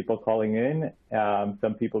some people calling in,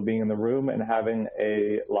 some people being in the room, and having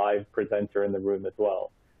a live presenter in the room as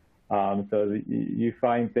well. So you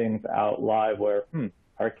find things out live where,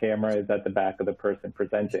 our camera is at the back of the person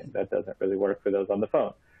presenting. That doesn't really work for those on the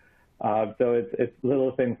phone. So it's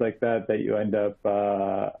little things like that you end up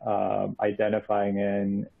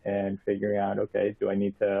identifying and figuring out, okay, do I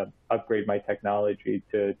need to upgrade my technology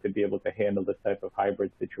to be able to handle this type of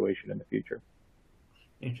hybrid situation in the future?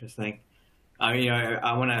 Interesting. I mean,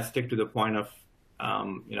 I want to stick to the point of,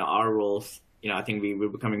 our roles. I think we're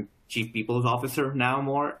becoming chief people's officer now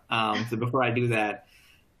more. So before I do that,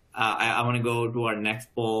 I want to go to our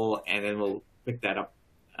next poll, and then we'll pick that up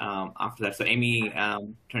after that. So Amy,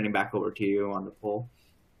 turning back over to you on the poll.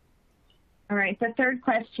 All right. The third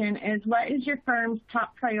question is, what is your firm's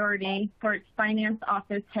top priority for its finance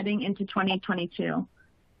office heading into 2022?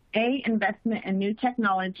 A, investment in new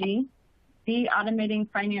technology. B,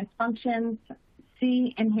 automating finance functions.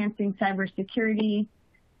 C, enhancing cybersecurity.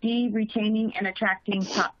 D, retaining and attracting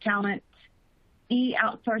top talent. E,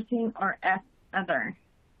 outsourcing, or F, other.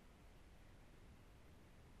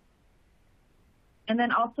 And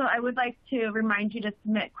then also, I would like to remind you to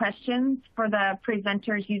submit questions for the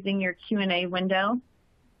presenters using your Q&A window.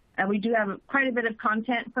 We do have quite a bit of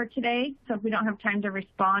content for today, so if we don't have time to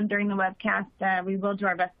respond during the webcast, we will do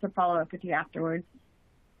our best to follow up with you afterwards.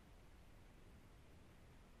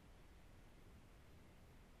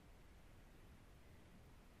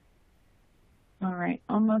 All right,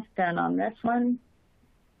 almost done on this one.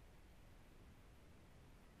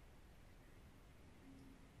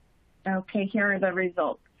 Okay, here are the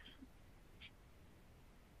results.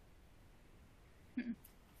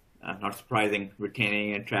 Not surprising,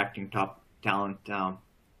 retaining and attracting top talent.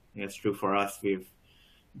 It's true for us. We've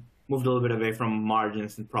moved a little bit away from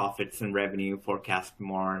margins and profits and revenue, forecast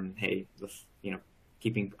more, and hey, let's,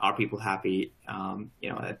 keeping our people happy.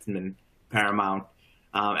 That's been paramount.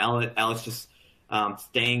 Alex, just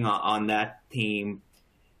staying on that theme,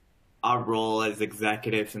 our role as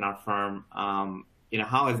executives in our firm.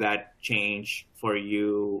 How has that changed for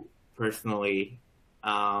you personally?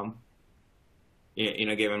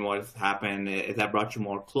 given what has happened, has that brought you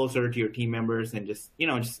more closer to your team members and just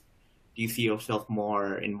do you see yourself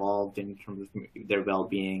more involved in terms of their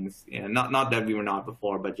well-beings? Not that we were not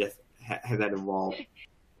before, but just has that evolved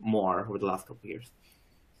more over the last couple of years?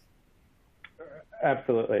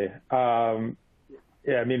 Absolutely.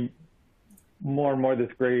 Yeah, I mean, more and more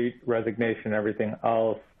this great resignation and everything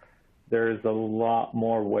else, there's a lot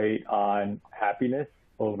more weight on happiness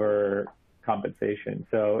over compensation.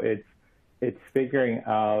 So it's figuring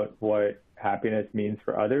out what happiness means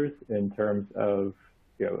for others in terms of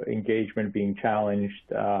engagement being challenged,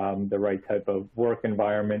 the right type of work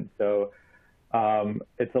environment. So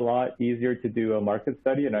it's a lot easier to do a market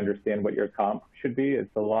study and understand what your comp should be.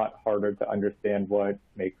 It's a lot harder to understand what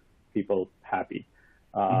makes people happy.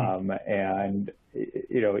 And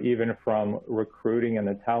even from recruiting and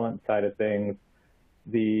the talent side of things,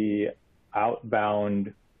 the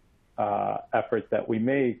outbound efforts that we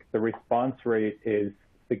make, the response rate is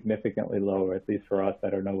significantly lower, at least for us.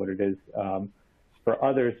 I don't know what it is for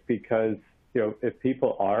others, because if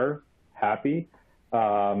people are happy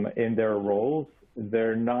in their roles,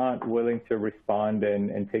 they're not willing to respond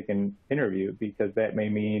and take an interview, because that may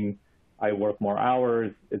mean I work more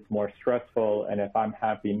hours, it's more stressful, and if I'm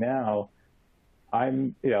happy now,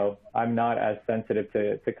 I'm not as sensitive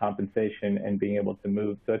to compensation and being able to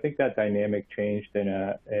move. So I think that dynamic changed in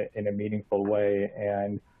a meaningful way,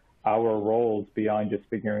 and our roles beyond just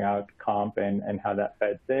figuring out comp and how that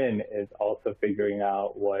fits in is also figuring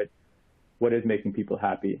out what is making people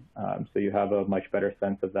happy. So you have a much better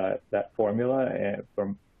sense of that formula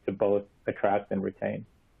to both attract and retain.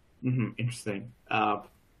 Interesting.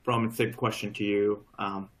 Promit, same question to you.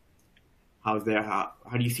 How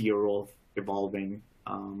do you see your role evolving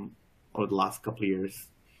over the last couple of years?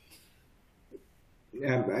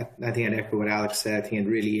 I think I'd echo what Alex said. I think it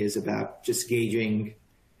really is about just gauging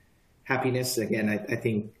happiness. Again, I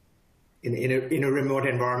think in a remote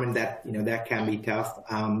environment that can be tough.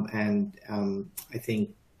 I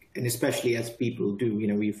think, and especially as people do,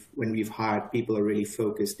 when we've hired, people are really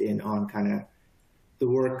focused in on kind of the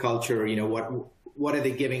work culture. What are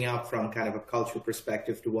they giving up from kind of a cultural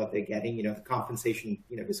perspective to what they're getting? The compensation,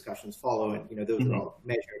 discussions follow, and those are all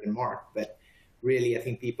measured and marked. But really, I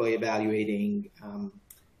think people are evaluating,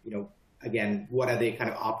 again, what are they kind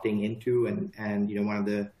of opting into, and one of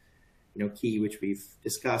the key, which we've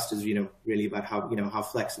discussed, is really about how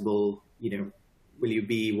flexible will you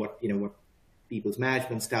be, what people's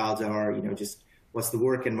management styles are, just what's the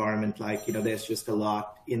work environment like. There's just a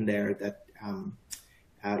lot in there that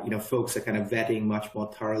folks are kind of vetting much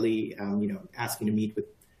more thoroughly, asking to meet with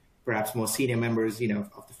perhaps more senior members,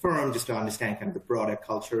 of the firm, just to understand kind of the broader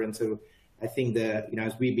culture. And so I think that,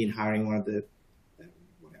 as we've been hiring, what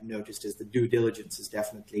I've noticed is the due diligence is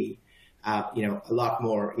definitely, a lot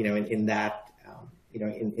more, in that,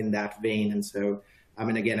 in that vein. And so,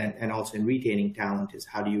 again, and also in retaining talent is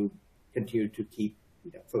how do you continue to keep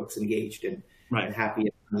folks engaged and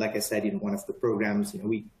happy. And like I said, one of the programs,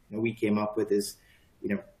 we came up with is,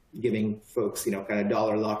 giving folks, kind of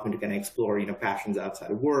dollar allotment to kind of explore, passions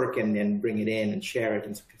outside of work and then bring it in and share it,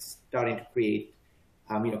 and starting to create,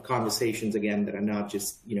 conversations again that are not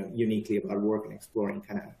just, uniquely about work, and exploring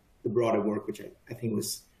kind of the broader work, which I think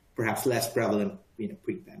was perhaps less prevalent,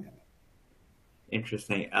 pre-pandemic.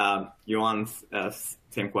 Interesting. Yuan,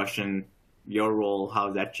 same question. Your role, how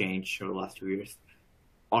has that changed over the last 2 years,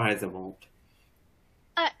 or has evolved?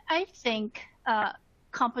 I think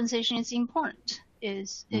compensation is important.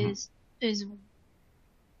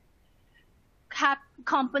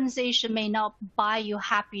 Compensation may not buy you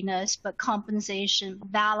happiness, but compensation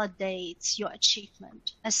validates your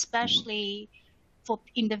achievement, especially for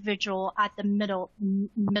individual at the middle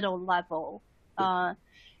level.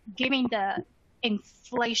 Given the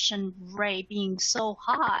inflation rate being so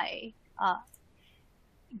high,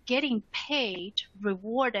 getting paid,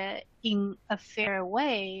 rewarded in a fair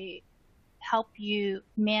way, help you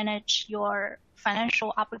manage your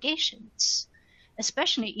financial obligations,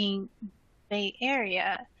 especially in Bay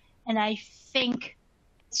Area. And I think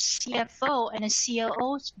CFO and a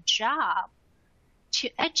COO's job to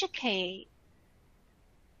educate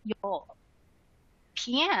your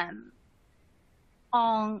PM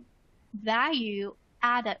on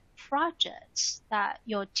value-added projects that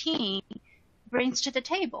your team brings to the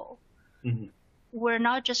table. We're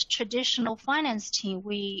not just traditional finance team.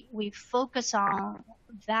 We focus on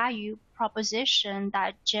value proposition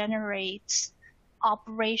that generates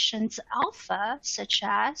operations alpha, such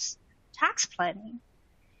as tax planning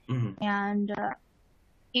and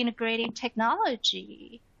integrating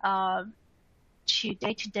technology to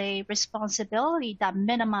day-to-day responsibility that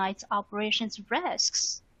minimize operations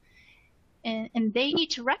risks. And And they need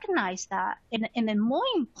to recognize that. And then more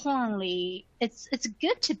importantly, it's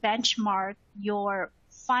good to benchmark your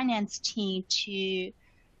finance team to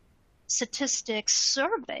statistics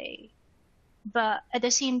survey. But at the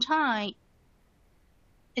same time,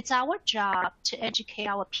 it's our job to educate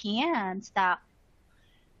our PMs that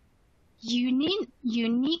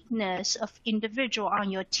uniqueness of individual on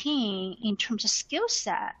your team in terms of skill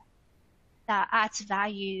set that adds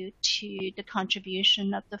value to the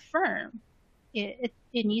contribution of the firm. It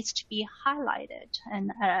needs to be highlighted.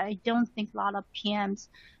 And I don't think a lot of PMs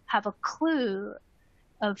have a clue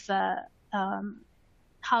of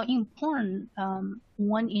how important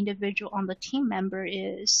one individual on the team member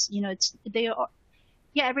is.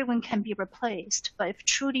 Everyone can be replaced, but if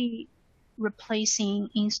truly replacing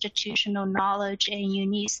institutional knowledge and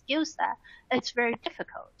unique skill set, it's very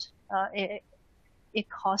difficult. It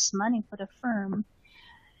costs money for the firm.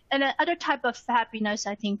 And another type of happiness,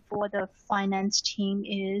 I think, for the finance team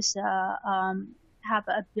is have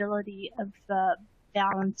the ability of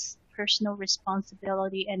balance personal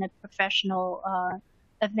responsibility and a professional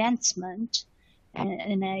advancement.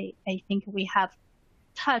 And I think we have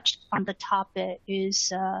touched on the topic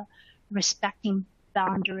is respecting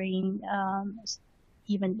boundary,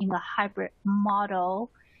 even in a hybrid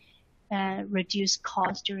model, and reduce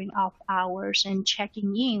costs during off hours, and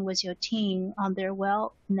checking in with your team on their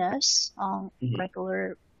wellness on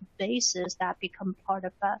regular basis. That become part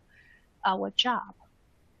of our job.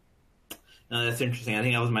 No, that's interesting. I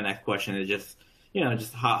think that was my next question. Is just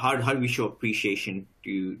how do we show appreciation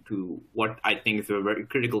to what I think is a very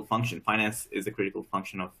critical function. Finance is a critical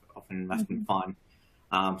function of an investment fund.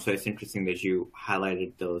 So it's interesting that you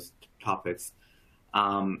highlighted those topics.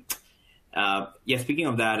 Speaking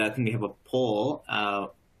of that, I think we have a poll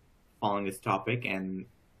following this topic, and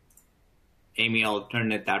Amy, I'll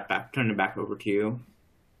turn it back over to you.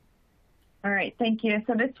 All right, thank you.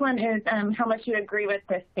 So this one is how much you agree with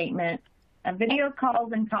this statement. Video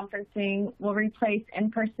calls and conferencing will replace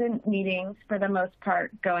in-person meetings for the most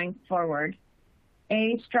part going forward.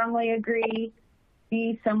 A, strongly agree.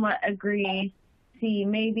 B, somewhat agree. C,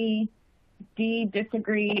 maybe. D,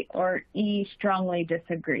 disagree. Or E, strongly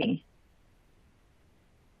disagree.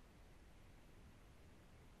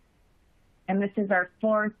 And this is our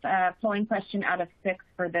fourth polling question out of 6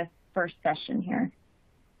 for this first session here.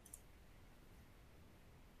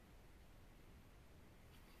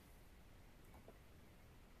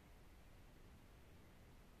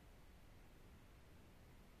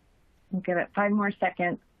 We'll give it 5 more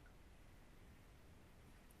seconds.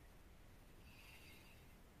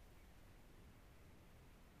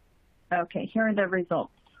 Okay, here are the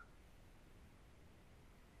results.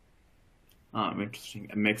 Interesting.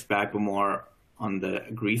 A mixed bag, but more on the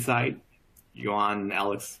agree side. Yuan,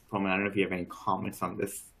 Alex, Promit, I don't know if you have any comments on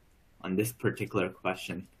this particular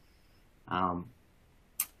question. I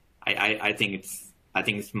think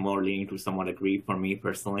it's more leaning to somewhat agree for me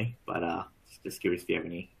personally, but just curious if you have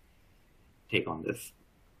any take on this.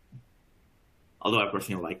 Although I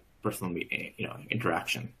personally like personal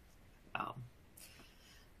interaction.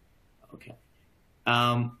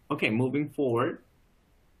 Okay, moving forward.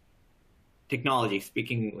 Technology,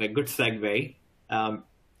 speaking, a good segue.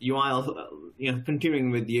 Yuan,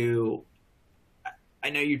 continuing with you, I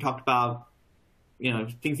know you talked about,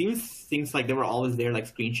 things like they were always there, like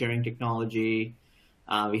screen sharing technology.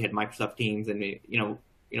 We had Microsoft Teams, and we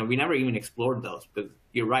never even explored those. Because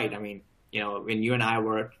you're right. I mean, when you and I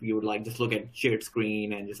worked, we would just look at shared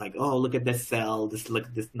screen and just oh, look at this cell, just look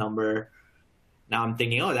at this number. Now I'm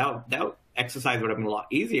thinking, that exercise would have been a lot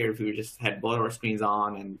easier if we just had both our screens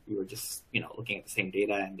on and we were just, looking at the same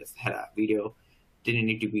data and just had a video. Didn't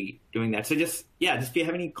need to be doing that. So just do you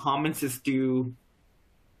have any comments as to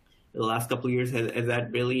the last couple of years? Has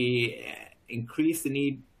that really increased the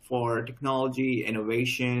need for technology,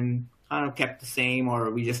 innovation, kind of kept the same, or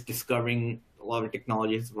are we just discovering a lot of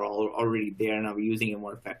technologies were already there and are we using it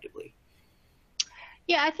more effectively?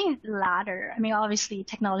 Yeah, I think the latter. I mean, obviously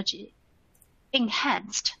technology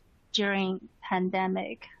enhanced during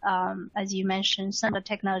pandemic. As you mentioned, some of the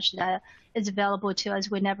technology that is available to us,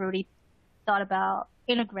 we never really thought about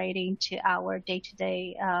integrating to our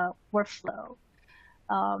day-to-day workflow.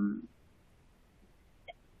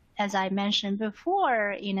 As I mentioned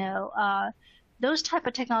before, those type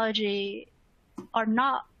of technology are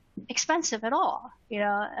not expensive at all.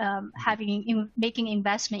 Making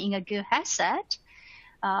investment in a good headset,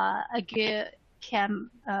 a good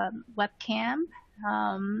webcam,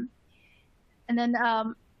 and then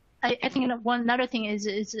I think another thing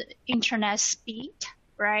is internet speed,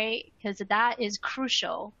 right? Because that is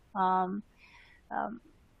crucial.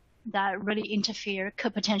 that really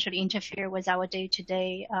could potentially interfere with our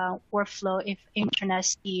day-to-day workflow if internet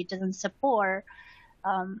speed doesn't support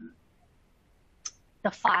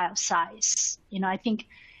the file size. I think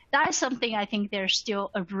that is something I think there's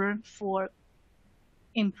still a room for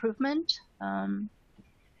improvement. And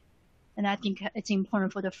I think it's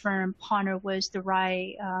important for the firm partner with the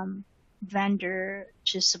right vendor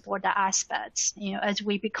to support the aspects. As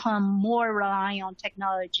we become more reliant on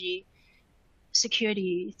technology,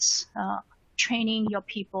 security, training your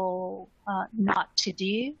people not to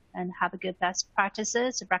do and have a good best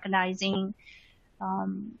practices, recognizing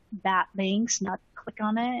bad links, not click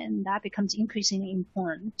on it, and that becomes increasingly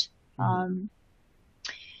important.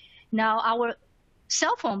 Now our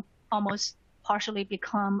cell phone almost partially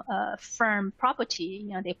become a firm property.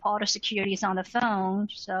 They put all the securities on the phone,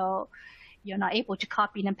 so you're not able to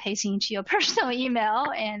copy and paste into your personal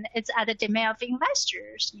email, and it's at the demand of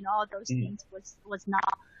investors. All those things was not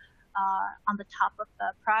on the top of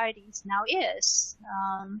the priorities, now is.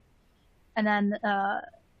 And then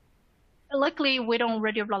luckily, we don't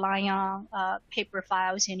really rely on paper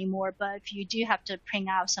files anymore, but if you do have to print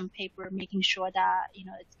out some paper, making sure that it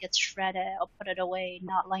gets shredded or put it away,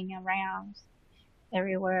 not laying around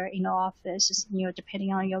everywhere in the office,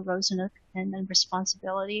 depending on your roles and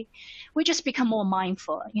responsibility. We just become more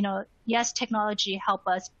mindful. Yes, technology help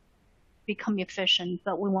us become efficient,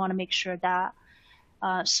 but we want to make sure that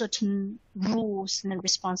certain rules and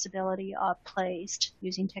responsibility are placed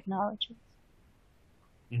using technology.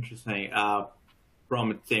 Interesting.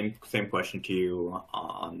 Promit, same question to you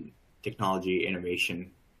on technology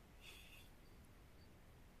innovation.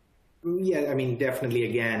 Yeah, I mean, definitely.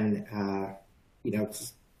 Again,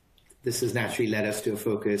 this has naturally led us to a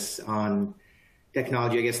focus on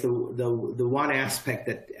technology. I guess the one aspect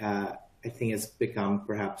that I think has become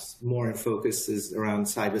perhaps more in focus is around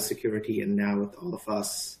cybersecurity, and now with all of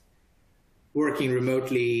us working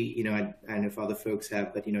remotely, and if other folks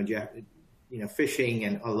have, but phishing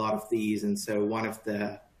and a lot of these, and so one of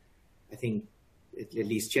the, I think, at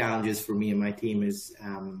least challenges for me and my team is,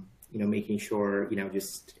 making sure,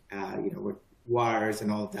 with wires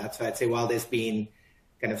and all of that. So I'd say while there's been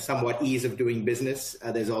kind of somewhat ease of doing business,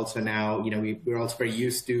 there's also now, we're also very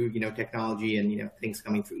used to, technology and, things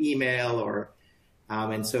coming through email or,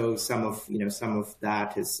 and so some of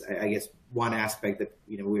that is, I guess, one aspect that,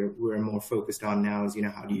 we're more focused on now is,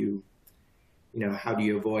 how do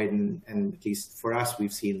you avoid, and at least for us,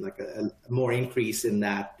 we've seen like a more increase in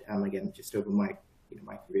that, again, just over my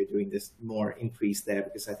career doing this, more increase there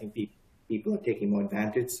because I think people are taking more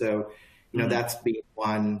advantage. So, that's been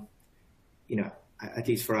one, at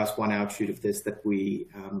least for us, one outshoot of this that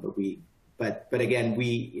but again,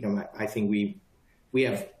 I think we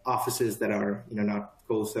have offices that are, not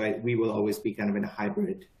cool. So we will always be kind of in a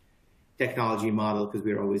hybrid technology model because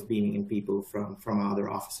we're always beaming in people from other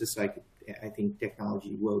offices. So I think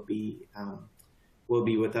technology will be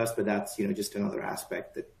with us, but that's, just another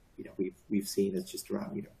aspect that, we've seen is just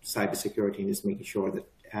around, cybersecurity and just making sure that,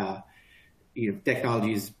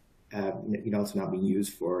 technology is, also not being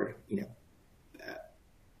used for,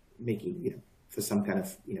 making, for some kind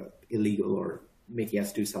of, illegal or making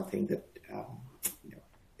us do something that,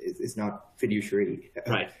 is not fiduciary.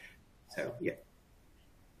 Right. So, yeah.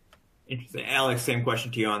 Interesting. Alex, same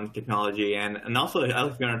question to you on technology. And also,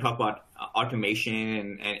 Alex, we're going to talk about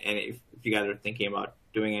automation and if you guys are thinking about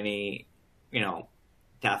doing any,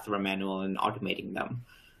 tasks that are manual and automating them.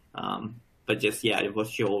 But just,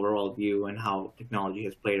 what's your overall view and how technology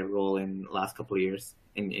has played a role in the last couple of years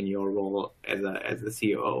in your role as the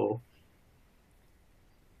COO?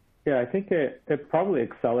 Yeah, I think it probably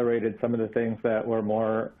accelerated some of the things that were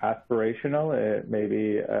more aspirational. It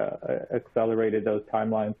maybe accelerated those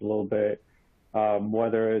timelines a little bit,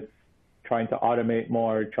 whether it's trying to automate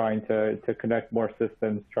more, trying to connect more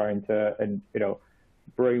systems, trying to,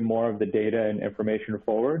 bring more of the data and information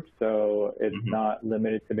forward. So it's not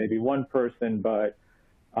limited to maybe one person, but,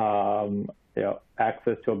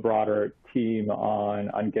 access to a broader team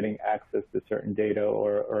on getting access to certain data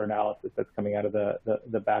or analysis that's coming out of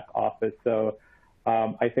the back office. So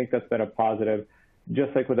I think that's been a positive.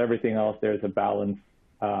 Just like with everything else, there's a balance.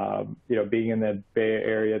 Being in the Bay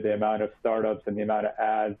Area, the amount of startups and the amount of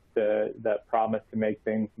ads that promise to make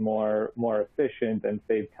things more efficient and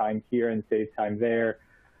save time here and save time there.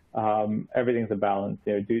 Everything's a balance.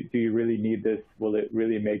 Do you really need this? Will it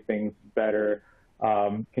really make things better?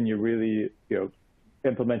 Can you really,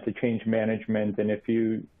 implement a change management? And if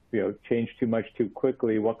you, change too much too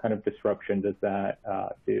quickly, what kind of disruption does that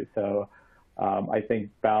do? So I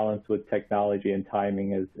think balance with technology and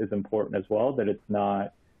timing is important as well, that it's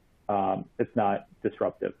not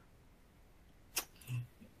disruptive.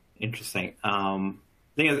 Interesting. I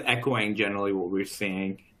think it's echoing generally what we're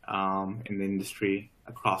seeing in the industry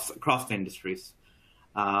across the industries.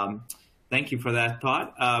 Thank you for that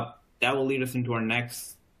thought. That will lead us into our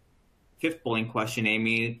next fifth polling question.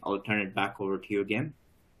 Amy, I'll turn it back over to you again.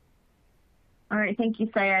 All right, thank you,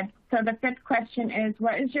 Syed. So the fifth question is,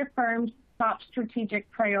 what is your firm's top strategic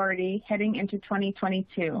priority heading into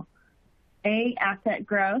 2022? A, asset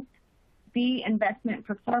growth, B, investment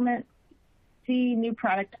performance, C, new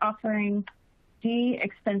product offering, D,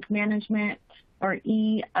 expense management, or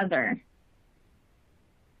E, other?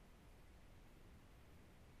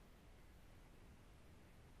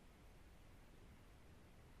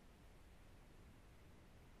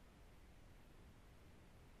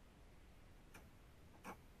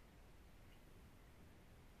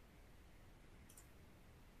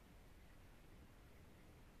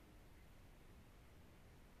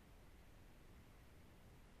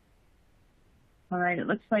 All right, it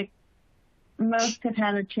looks like most have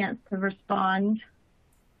had a chance to respond.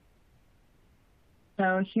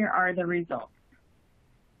 So here are the results.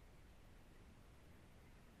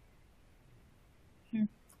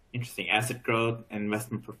 Interesting. Asset growth and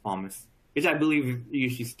investment performance, which I believe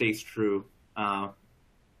usually stays true in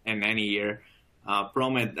any year.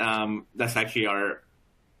 Promit, that's actually our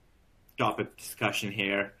topic of discussion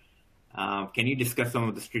here. Can you discuss some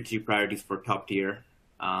of the strategic priorities for top tier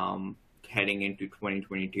heading into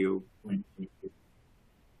 2022?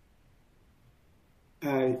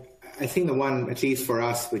 I think the one, at least for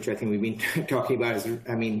us, which I think we've been talking about is,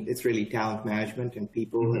 it's really talent management and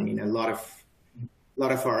people. Mm-hmm. A lot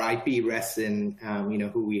of our IP rests in,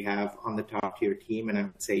 who we have on the top tier team. And I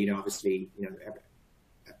would say, obviously,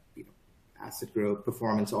 asset growth,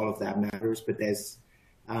 performance, all of that matters. But there's,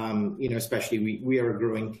 especially we are a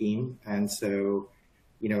growing team. And so,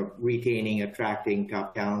 retaining, attracting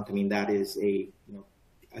top talent, that is a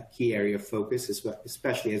key area of focus,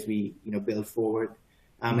 especially as we, build forward.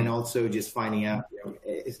 And also just finding out,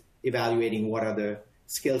 evaluating what are the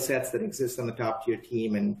skill sets that exist on the top tier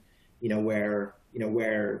team and, where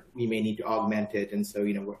we may need to augment it. And so,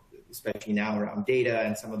 especially now around data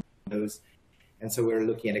and some of those. And so we're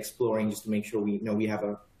looking at exploring just to make sure we have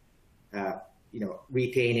a,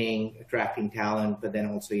 retaining, attracting talent, but then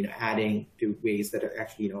also, adding to ways that are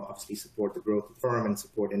actually, obviously support the growth of the firm and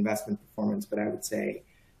support investment performance. But I would say,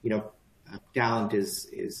 talent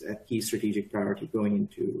is a key strategic priority going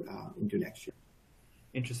into next year.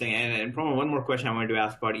 Interesting. And probably one more question I wanted to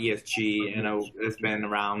ask about ESG. It's been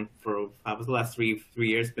around for the last three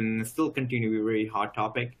years, but still continue to be a very hot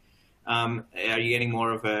topic. Are you getting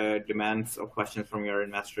more of a demands or questions from your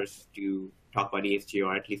investors to talk about ESG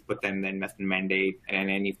or at least put them in the investment mandate in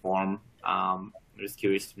any form? I'm just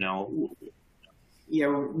curious to know. Yeah,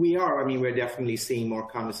 we are. We're definitely seeing more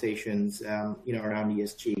conversations, around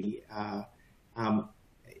ESG.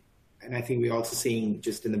 And I think we're also seeing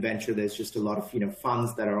just in the venture, there's just a lot of,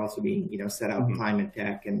 funds that are also being, set up, climate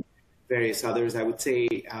tech and various others. I would say,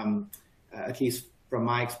 at least from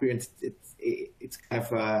my experience, it's kind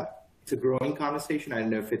of it's a growing conversation. I don't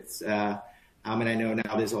know if it's, and I know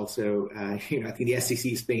now there's also, I think the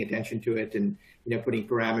SEC is paying attention to it and, putting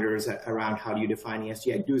parameters around how do you define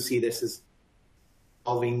ESG. I do see this as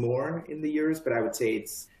evolving more in the years, but I would say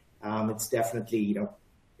it's definitely,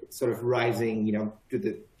 it's sort of rising, to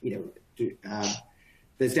the,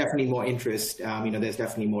 there's definitely more interest. There's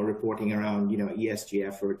definitely more reporting around, ESG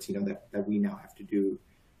efforts, that we now have to do.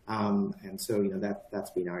 And so, that's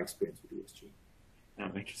been our experience with ESG.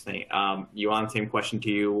 Interesting. Yuan, same question to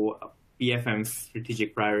you. PFM's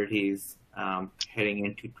strategic priorities heading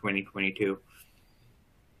into 2022.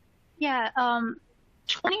 Yeah,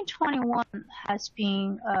 2021 has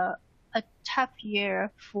been a tough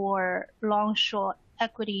year for long-short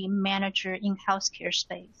equity manager in healthcare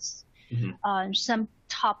space. Mm-hmm. Some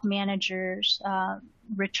top managers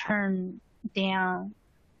return down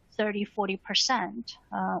 30-40%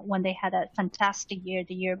 when they had a fantastic year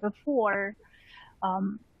the year before.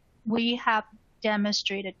 We have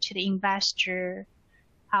demonstrated to the investor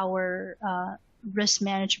our risk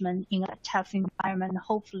management in a tough environment.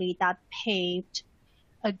 Hopefully that paved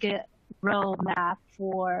a good roadmap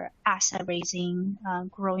for asset raising,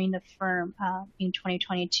 growing the firm in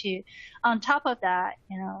 2022. On top of that,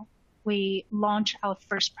 we launched our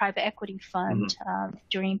first private equity fund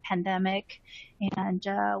during pandemic, and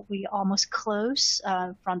we almost closed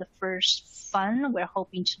from the first fund. We're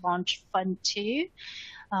hoping to launch fund 2.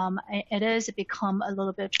 It has become a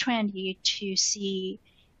little bit trendy to see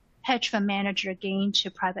hedge fund manager get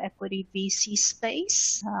into private equity VC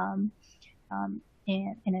space.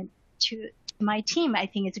 And to my team, I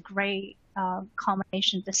think it's a great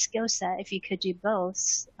combination of the skill set. If you could do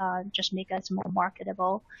both, just make us more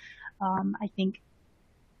marketable. I think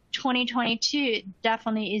 2022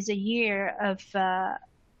 definitely is a year of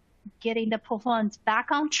getting the performance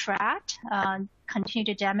back on track, continue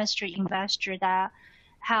to demonstrate investor that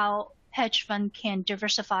how hedge fund can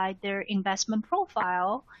diversify their investment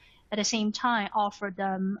profile, at the same time offer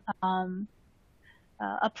them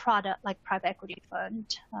a product like private equity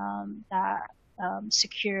fund that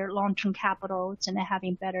secure long-term capitals and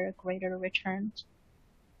having better, greater returns.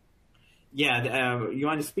 Yeah,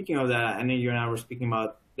 Yuan, speaking of that, I know you and I were speaking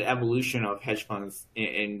about the evolution of hedge funds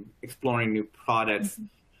in exploring new products.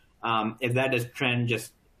 Mm-hmm. Is that a trend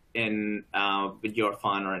just in with your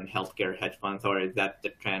fund or in healthcare hedge funds, or is that the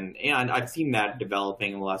trend? Yeah, and I've seen that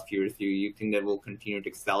developing in the last few years. Do you think that will continue to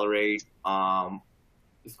accelerate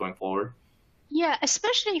just going forward? Yeah,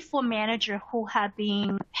 especially for managers who have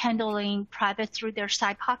been handling private through their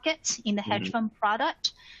side pockets in the hedge fund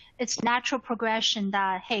product. It's natural progression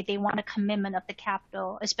that, hey, they want a commitment of the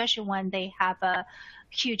capital, especially when they have a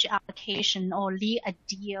huge allocation or lead a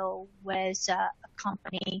deal with a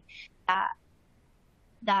company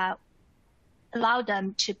that allow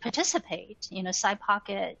them to participate. Side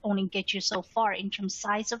pocket only get you so far in terms of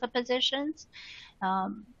size of the positions.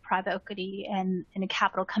 Private equity and a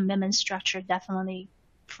capital commitment structure definitely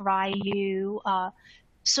provide you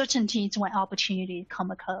certainties when opportunities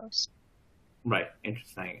come across. Right.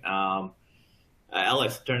 Interesting.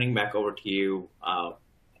 Alex, turning back over to you,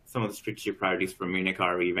 some of the strategic priorities for Munich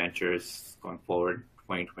RE Ventures going forward,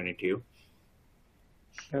 2022.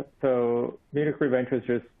 Yep. So Munich RE Ventures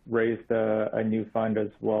just raised a new fund as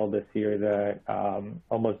well this year that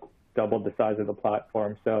almost doubled the size of the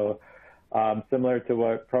platform. So similar to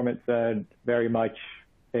what Promit said, very much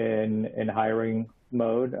in hiring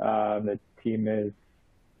mode. The team is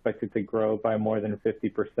expected to grow by more than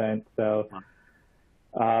 50%. So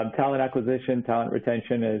talent acquisition, talent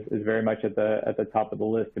retention is very much at the top of the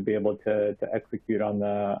list to be able to execute on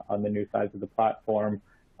the new size of the platform.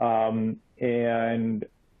 And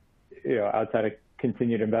outside of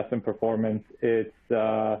continued investment performance,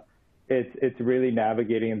 it's really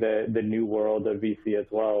navigating the new world of VC as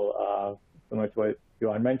well. Similar to what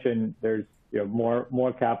Yuan mentioned, there's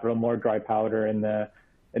more capital, more dry powder in the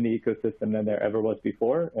ecosystem than there ever was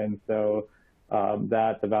before, and so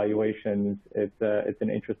the valuations, it's an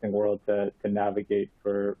interesting world to navigate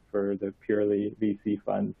for the purely VC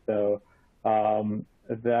funds. So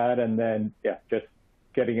that, and then just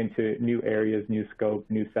getting into new areas, new scope,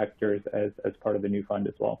 new sectors as part of the new fund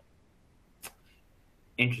as well.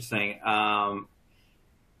 Interesting.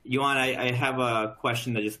 Yuan, I have a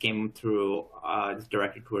question that just came through, just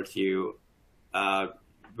directed towards you.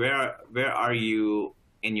 Where are you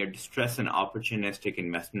in your distress and opportunistic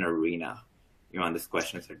investment arena? Yuan, this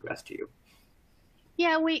question is addressed to you.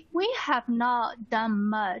 Yeah, we have not done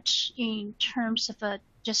much in terms of a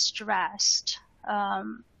distressed.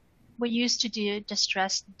 We used to do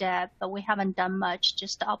distressed debt, but we haven't done much.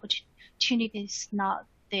 Just the opportunity is not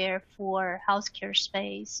there for healthcare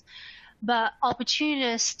space. But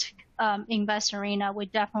opportunist invest arena, we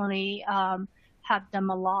definitely have done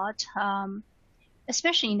a lot,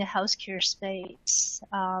 especially in the healthcare space.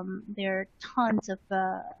 There are tons of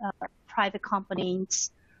private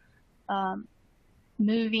companies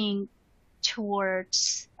moving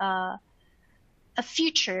towards a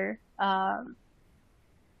future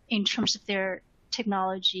in terms of their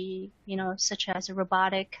technology, such as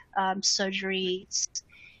robotic surgeries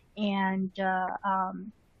and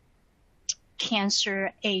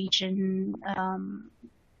cancer agent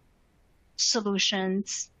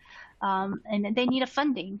solutions, and they need a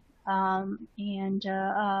funding. And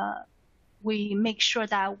we make sure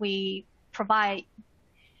that we provide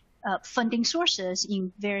funding sources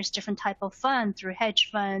in various different type of funds, through hedge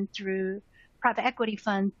fund, through private equity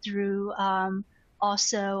fund, through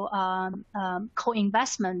also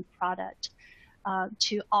co-investment product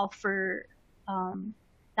to offer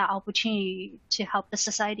that opportunity to help the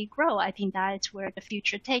society grow. I think that is where the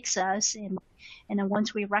future takes us. And then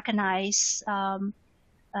once we recognize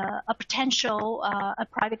a potential, a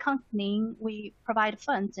private company, we provide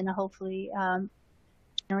funds and hopefully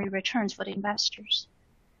generate returns for the investors.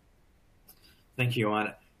 Thank you,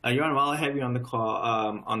 Yuan. Yuan, while I have you on the call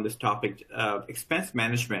on this topic, expense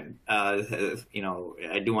management, I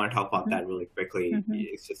do want to talk about that really quickly. Mm-hmm.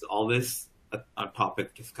 It's just always a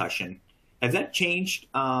topic discussion. Has that changed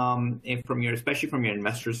especially from your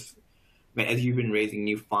investors, as you've been raising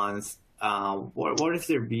new funds? What is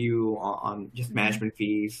their view on just management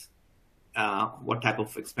fees? What type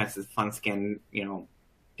of expenses funds can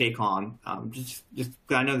take on? Just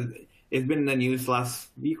I know it's been in the news last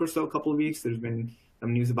week or so, a couple of weeks. There's been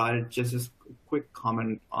some news about it. Just a quick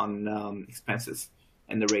comment on expenses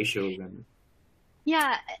and the ratios. And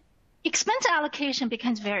yeah, expense allocation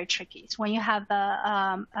becomes very tricky. So when you have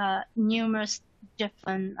numerous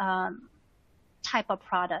different type of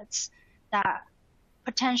products that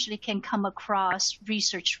potentially can come across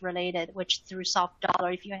research related, which through soft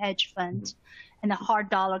dollar, if you're a hedge fund, and the hard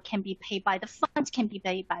dollar can be paid by the funds, can be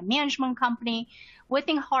paid by management company.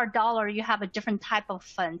 Within hard dollar, you have a different type of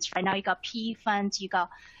funds. Right now, you got PE funds, you got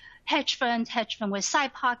hedge fund with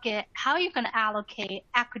side pocket. How are you going to allocate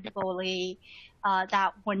equitably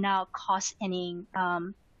that will not cause any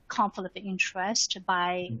conflict of interest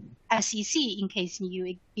by SEC in case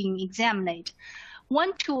you being examined?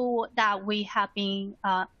 One tool that we have been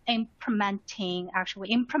implemented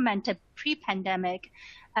pre-pandemic,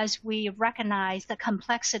 as we recognize the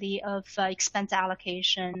complexity of expense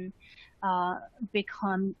allocation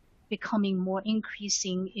becoming more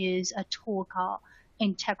increasing, is a tool called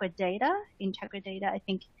Integra Data. Integra Data, I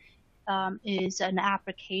think, is an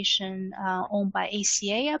application owned by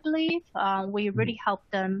ACA, I believe. We really help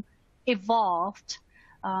them evolve.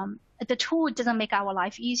 The tool doesn't make our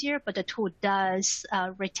life easier, but the tool does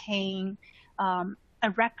retain a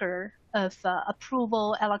record of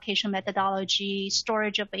approval, allocation methodology,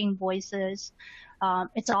 storage of invoices.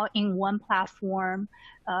 It's all in one platform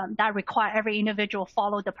that require every individual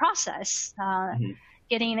follow the process.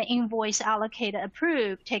 Getting an invoice allocated,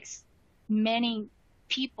 approved takes many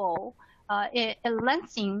people. It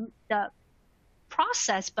lengthens the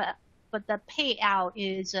process, but the payout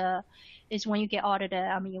is when you get audited.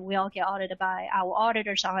 I mean, we all get audited by our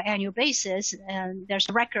auditors on an annual basis, and there's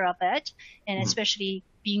a record of it. And especially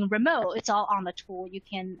being remote, it's all on the tool. You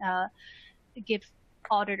can give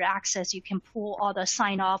auditor access. You can pull all the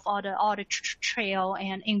sign off, all the audit trail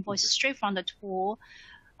and invoices straight from the tool.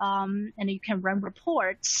 And you can run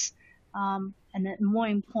reports. And then more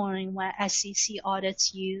importantly, when SEC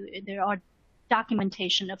audits you, there are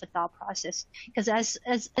documentation of the thought process. Because as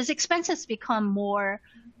expenses become more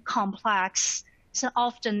complex, so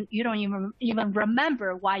often you don't even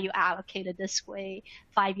remember why you allocated this way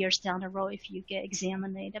 5 years down the road if you get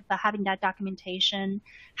examined. But having that documentation,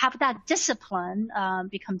 have that discipline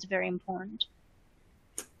becomes very important.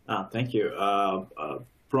 Thank you.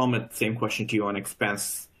 Promit, same question to you on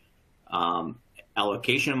expense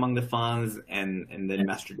allocation among the funds and the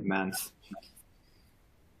investor demands.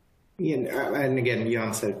 Yeah, and again,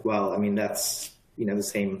 Yuan said, well, I mean, that's, the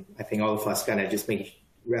same. I think all of us kind of just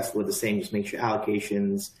wrestle with the same, just make sure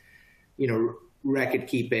allocations, record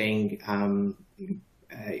keeping,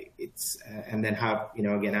 it's, and then how,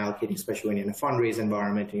 again, allocating, especially when you're in a fundraise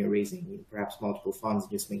environment and you're raising perhaps multiple funds,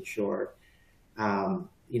 just make sure, how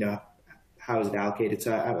is it allocated?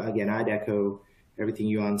 So again, I'd echo everything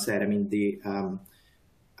Yuan said. I mean,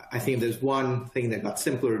 I think there's one thing that got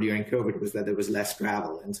simpler during COVID was that there was less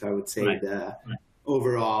travel. And so I would say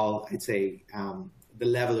overall, I'd say the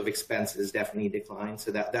level of expenses definitely declined.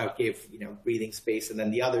 So that would give, breathing space. And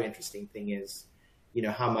then the other interesting thing is,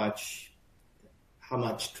 how much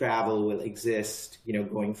travel will exist,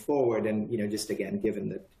 going forward. And, just again, given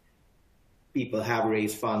that people have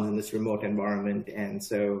raised funds in this remote environment. And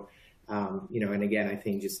so, and again, I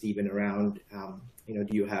think just even around, do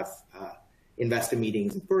you have investor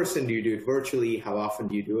meetings in person? Do you do it virtually? How often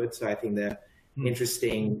do you do it? So I think the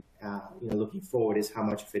interesting, looking forward is how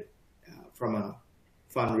much of it from a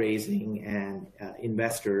fundraising and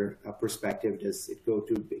investor perspective does it go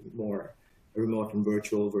to more remote and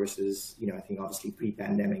virtual versus, I think obviously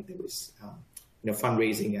pre-pandemic there was,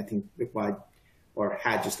 fundraising I think required or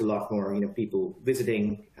had just a lot more, people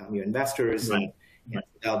visiting your investors. And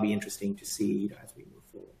that'll be interesting to see as we move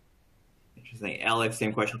forward. Interesting. Alex,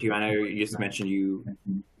 same question to you. I know you just mentioned you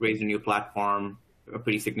raised a new platform, a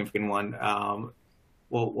pretty significant one.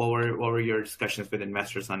 What were your discussions with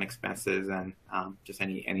investors on expenses and just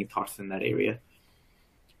any thoughts in that area?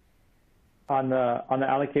 On the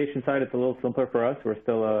allocation side, it's a little simpler for us. We're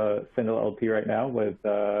still a single LP right now with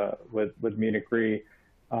Munich Re,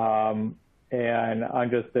 and on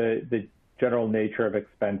just the general nature of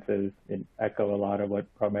expenses, and echo a lot of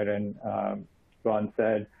what Promit and Yuan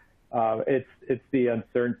said. It's the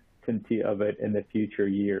uncertainty of it in the future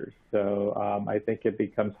years. So I think it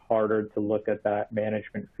becomes harder to look at that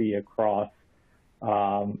management fee across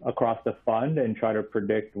the fund and try to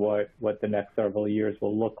predict what the next several years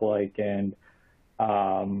will look like, and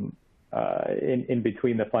in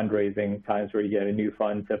between the fundraising times where you get a new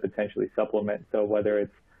fund to potentially supplement. So whether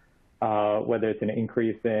it's an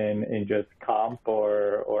increase in just comp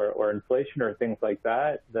or inflation or things like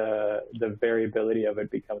that, the variability of it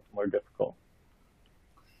becomes more difficult.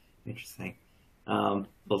 Interesting.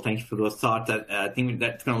 Well, thank you for those thoughts. I think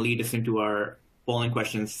that's going to lead us into our polling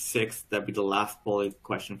question 6. That'll be the last polling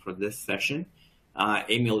question for this session.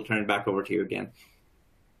 Amy, I'll turn it back over to you again.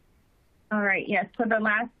 All right. Yes. So the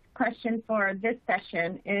last question for this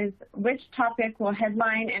session is, which topic will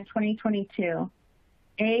headline in 2022?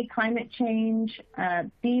 A, climate change,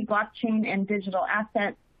 B, blockchain and digital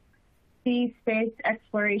assets, C, space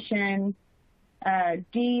exploration,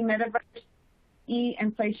 D, metaverse, E,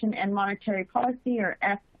 inflation and monetary policy, or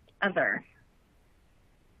F, other?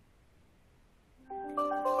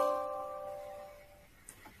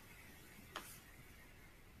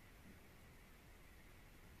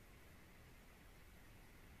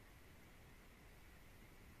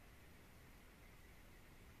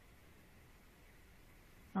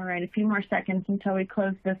 All right, a few more seconds until we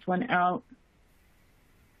close this one out.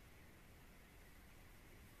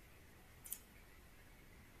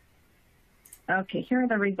 Okay, here are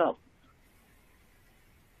the results.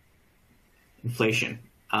 Inflation.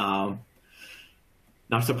 Not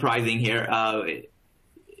surprising here. I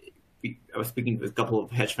was speaking with a couple of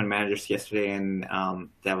hedge fund managers yesterday, and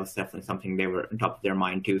that was definitely something they were on top of their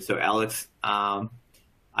mind too. So, Alex, I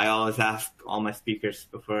always ask all my speakers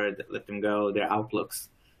before I let them go their outlooks.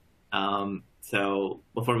 So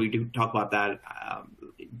before we do talk about that,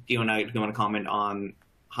 do you want to comment on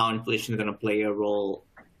how inflation is going to play a role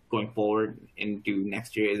going forward into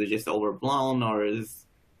next year? Is it just overblown, or is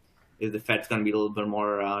the Fed's going to be a little bit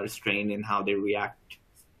more restrained in how they react?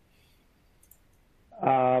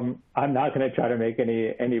 I'm not going to try to make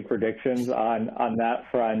any predictions on that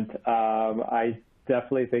front. I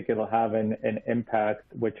definitely think it'll have an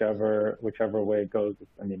impact whichever way it goes.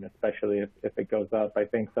 I mean, especially if it goes up. I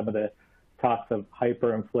think some of the talks of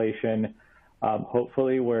hyperinflation,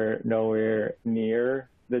 hopefully we're nowhere near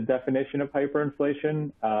the definition of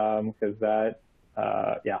hyperinflation, because that,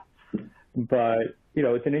 yeah. But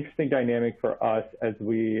it's an interesting dynamic for us as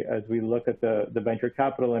we look at the venture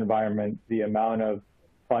capital environment, the amount of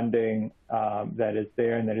funding that is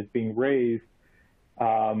there and that is being raised,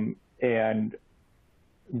 and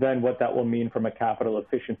then what that will mean from a capital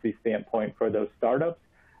efficiency standpoint for those startups,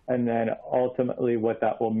 and then ultimately what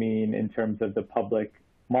that will mean in terms of the public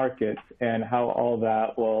markets and how all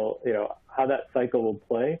that will, how that cycle will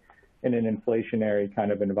play in an inflationary kind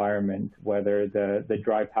of environment, whether the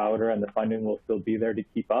dry powder and the funding will still be there to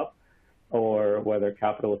keep up, or whether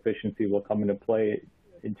capital efficiency will come into play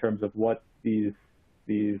in terms of what these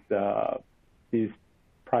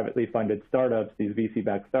privately funded startups, these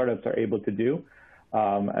VC-backed startups, are able to do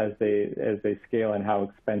as they scale, and how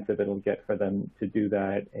expensive it'll get for them to do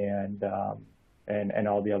that, and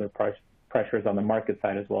all the other pressures on the market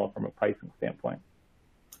side as well from a pricing standpoint.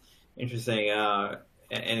 Interesting.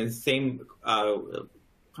 And same kind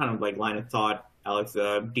of like line of thought, Alex,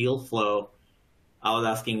 deal flow. I was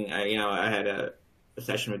asking, I had a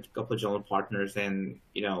session with a couple of general partners, and,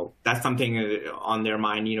 that's something on their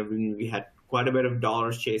mind. We had quite a bit of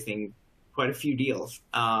dollars chasing quite a few deals,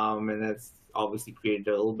 and that's obviously created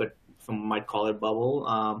a little bit, some might call it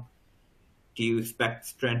bubble. Do you expect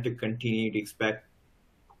strength to continue? Do you expect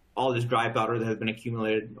all this dry powder that has been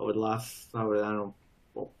accumulated over the last,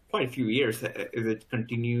 quite a few years, is it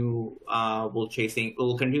continue, will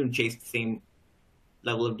continue to chase the same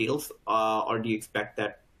level of deals, or do you expect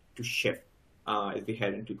that to shift as we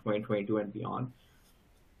head into 2022 and beyond?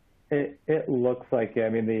 It looks like,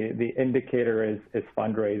 the indicator is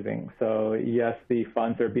fundraising. So yes, the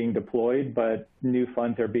funds are being deployed, but new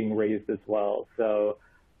funds are being raised as well. So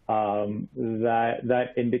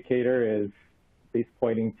that indicator is at least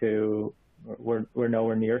pointing to we're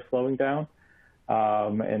nowhere near slowing down.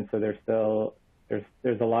 And so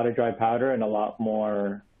there's a lot of dry powder and a lot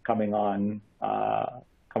more coming on.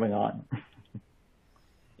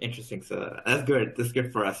 Interesting. So that's good. That's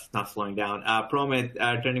good for us, not slowing down. Promit,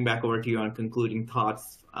 turning back over to you on concluding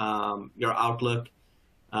thoughts, your outlook.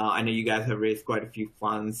 I know you guys have raised quite a few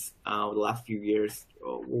funds over the last few years.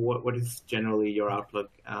 What is generally your outlook,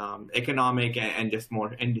 economic and just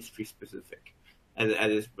more industry specific, as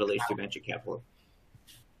it relates to venture capital?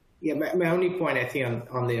 Yeah, my only point, I think,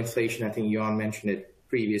 on the inflation, I think Yuan mentioned it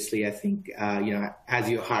previously. I think, as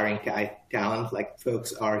you're hiring talent, like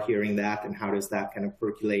folks are hearing that, and how does that kind of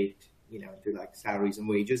percolate, to like salaries and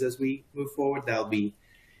wages as we move forward? That'll be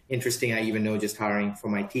interesting. I even know just hiring for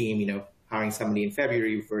my team, hiring somebody in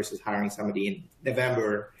February versus hiring somebody in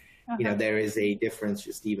November, there is a difference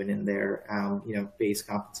just even in their, base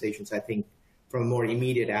compensation. So I think from a more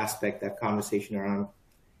immediate aspect, that conversation around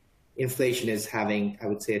inflation is having, I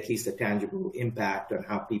would say, at least a tangible impact on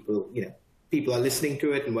how people, people are listening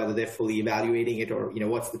to it and whether they're fully evaluating it or,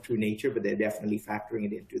 what's the true nature, but they're definitely factoring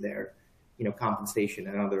it into their, compensation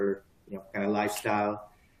and other, kind of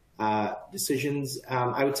lifestyle decisions.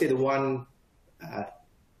 I would say the one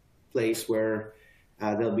place where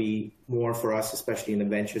there'll be more for us, especially in the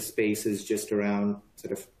venture space, is just around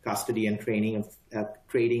sort of custody and trading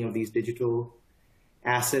of these digital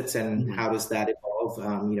assets and how does that evolve.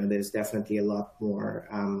 There's definitely a lot more,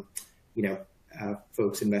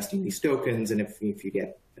 folks investing in these tokens, and if you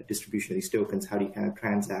get a distribution of these tokens, how do you kind of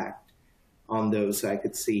transact on those? So I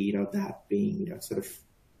could see, that being, sort of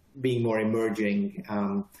being more emerging,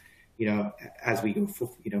 as we go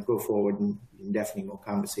forward, and definitely more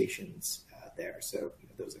conversations there. So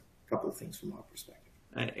those are a couple of things from our perspective.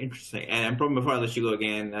 Interesting. And probably before I let you go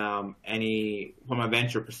again, from a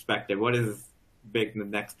venture perspective, what is the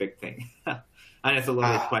next big thing? I know it's a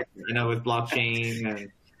little bit question. I know with blockchain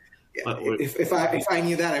and. If I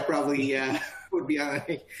knew that, I probably would be on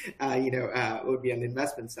would be on the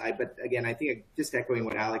investment side. But again, I think just echoing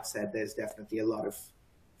what Alex said, there's definitely a lot of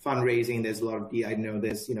fundraising. There's a lot of I know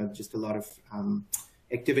there's just a lot of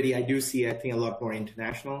activity. I do see, I think, a lot more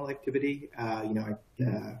international activity.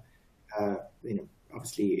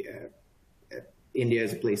 Obviously India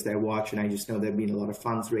is a place that I watch, and I just know there've been a lot of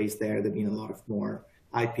funds raised there. There've been a lot of more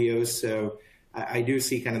IPOs. So I do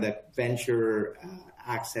see kind of that venture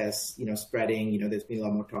access, spreading. There's been a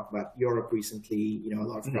lot more talk about Europe recently. A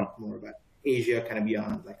lot of talk more about Asia, kind of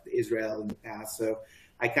beyond like Israel in the past. So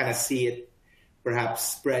I kind of see it perhaps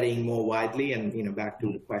spreading more widely. And back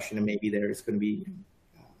to the question, and maybe there's going to be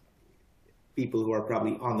people who are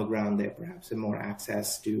probably on the ground there, perhaps, and more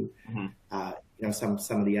access to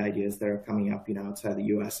some of the ideas that are coming up, outside the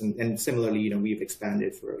U.S. And similarly, we've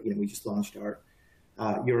expanded we just launched our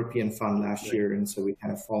European fund last year, and so we're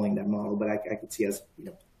kind of following that model. But I could see us,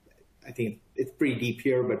 I think it's pretty deep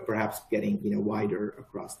here, but perhaps getting wider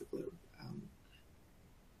across the globe.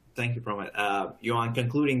 Thank you, Promit. Yuan,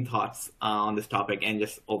 concluding thoughts on this topic and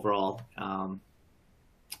just overall on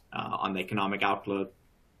the economic outlook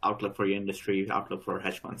for your industry, outlook for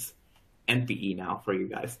hedge funds, NPE now for you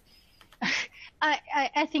guys.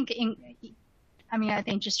 I think I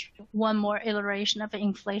think just one more iteration of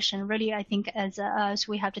inflation. Really, I think as us,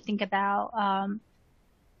 we have to think about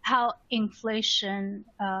how inflation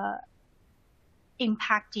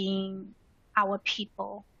impacting our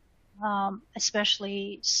people,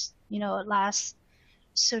 especially last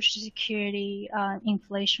Social Security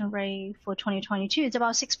inflation rate for 2022 is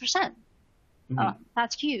about 6%.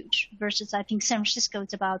 That's huge. Versus I think San Francisco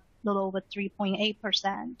is about a little over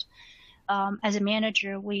 3.8%. As a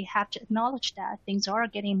manager, we have to acknowledge that things are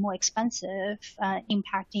getting more expensive,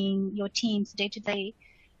 impacting your team's day-to-day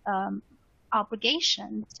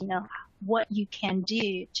obligations. What you can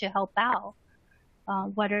do to help out,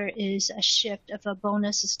 whether it is a shift of a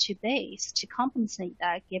bonuses to base to compensate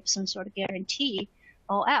that, give some sort of guarantee,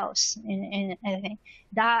 or else. And I think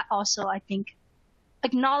that also,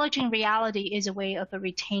 acknowledging reality is a way of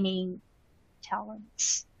retaining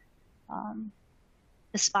talents,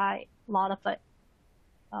 despite a lot of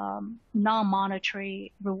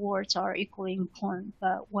non-monetary rewards are equally important.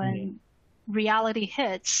 But when reality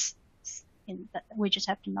hits, we just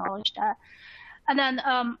have to acknowledge that. And then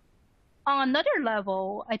on another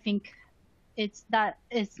level, I think it's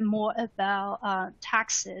more about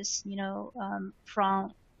taxes.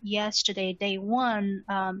 From yesterday, day one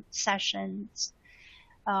sessions,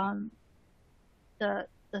 the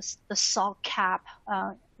SALT cap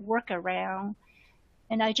workaround.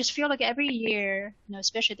 And I just feel like every year,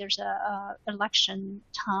 especially there's a election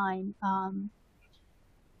time,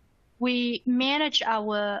 we manage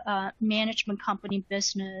our management company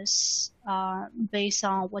business based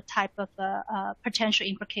on what type of potential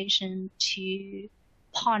implication to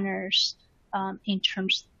partners in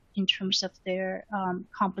terms of their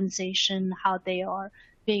compensation, how they are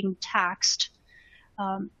being taxed.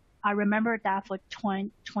 I remember that for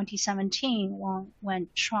 2017 when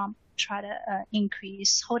Trump try to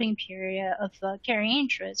increase holding period of carrying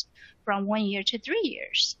interest from 1 year to 3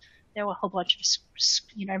 years. There were a whole bunch of,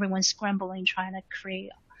 everyone scrambling, trying to create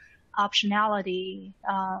optionality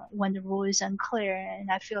when the rule is unclear. And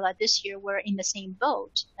I feel like this year we're in the same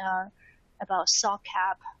boat about SALT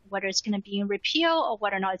cap, whether it's going to be in repeal or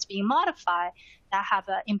whether or not it's being modified, that have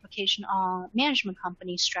an implication on management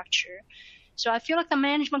company structure. So I feel like the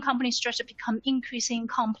management company structure become increasingly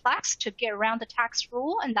complex to get around the tax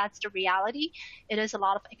rule, and that's the reality. It is a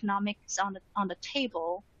lot of economics on the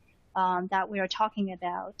table that we are talking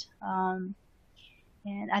about,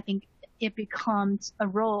 and I think it becomes a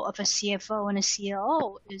role of a CFO and a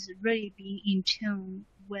COO is really being in tune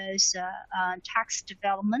with tax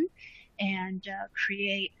development and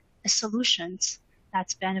create the solutions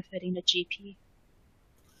that's benefiting the GP.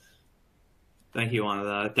 Thank you,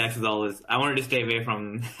 Yuan. Thanks as always. I wanted to stay away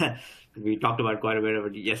from, we talked about quite a bit of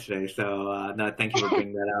it yesterday, so no, thank you for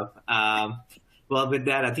bringing that up. Well, with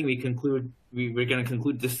that, I think we're going to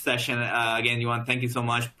conclude this session. Again, Yuan, thank you so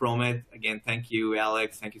much. Promit, again, thank you.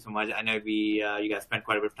 Alex, thank you so much. I know you guys spent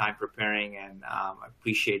quite a bit of time preparing, and I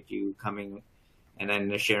appreciate you coming and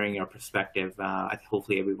then sharing your perspective.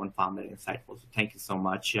 Hopefully everyone found that insightful. So thank you so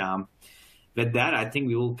much. With that, I think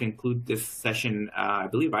we will conclude this session, I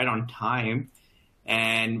believe, right on time.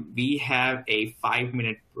 And we have a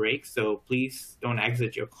 5-minute break, so please don't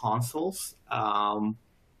exit your consoles.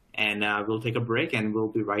 And we'll take a break, and we'll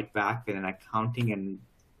be right back with an accounting and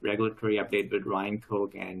regulatory update with Ryan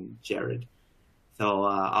Koch and Jared. So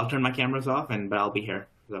I'll turn my cameras off, but I'll be here.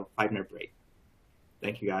 So 5-minute break.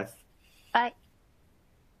 Thank you, guys. Bye.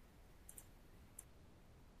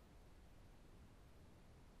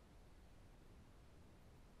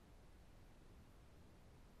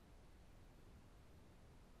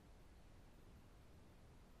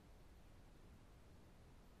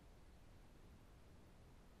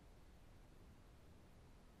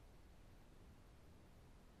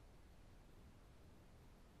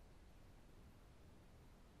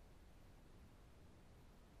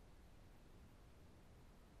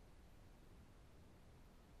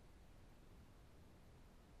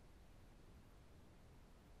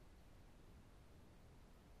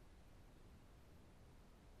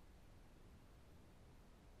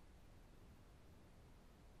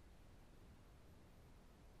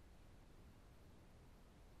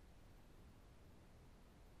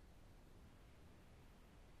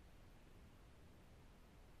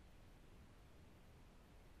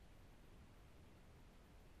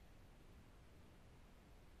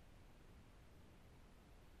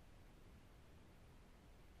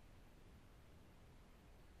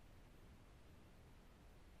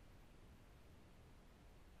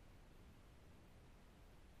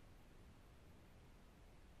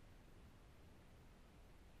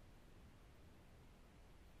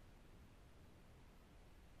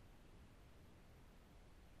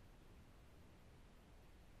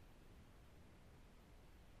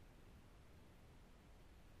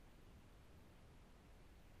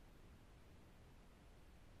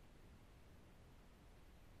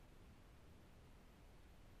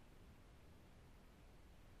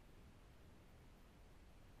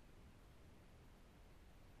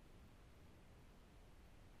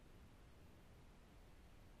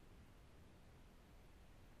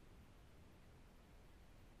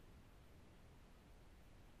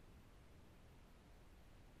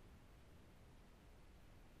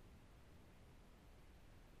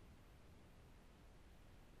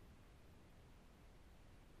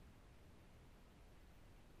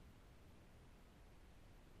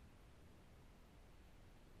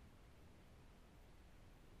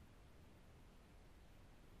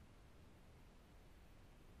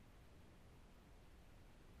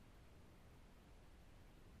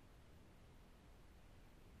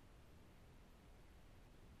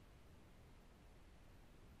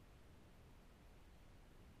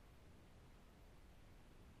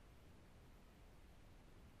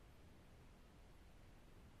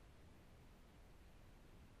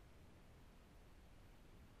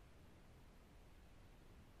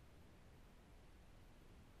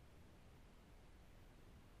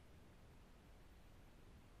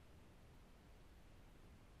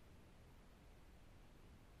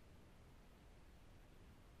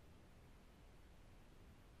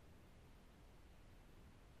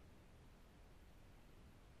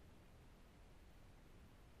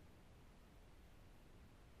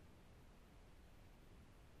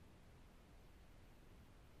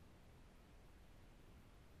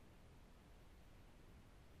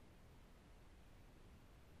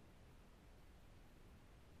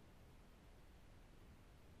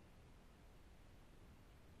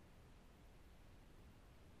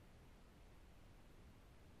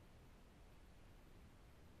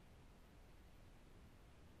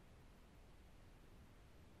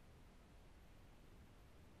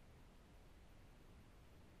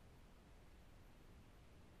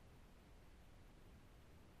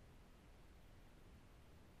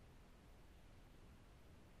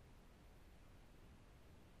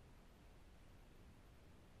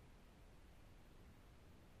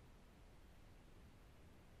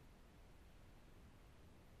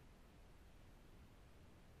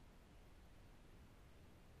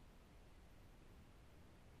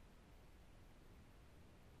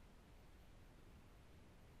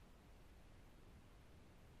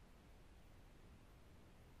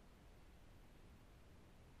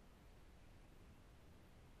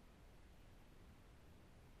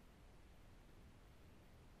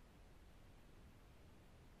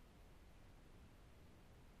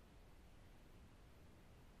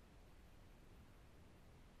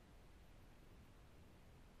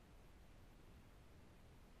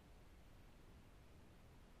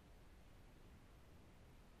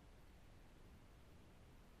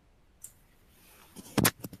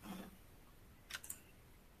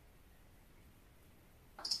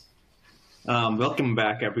 Welcome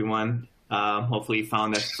back, everyone. Hopefully you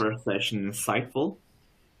found that first session insightful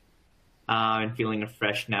and feeling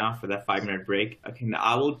refreshed now for that 5-minute break. Okay, now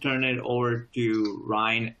I will turn it over to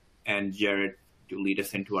Ryan and Jared to lead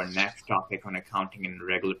us into our next topic on accounting and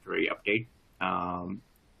regulatory update.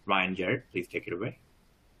 Ryan, Jared, please take it away.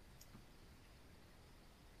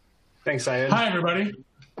 Thanks, Syed. Hi, everybody.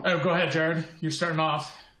 Oh, go ahead, Jared. You're starting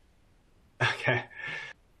off. Okay.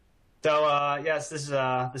 So, yes, this is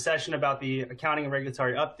the session about the accounting and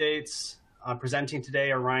regulatory updates. Presenting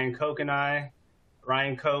today are Ryan Koch and I.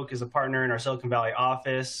 Ryan Koch is a partner in our Silicon Valley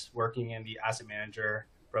office, working in the asset manager,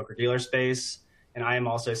 broker-dealer space. And I am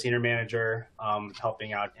also a senior manager,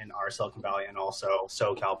 helping out in our Silicon Valley and also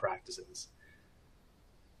SoCal practices.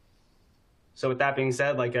 So with that being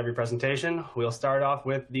said, like every presentation, we'll start off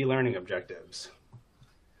with the learning objectives.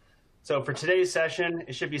 So for today's session,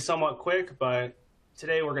 it should be somewhat quick, but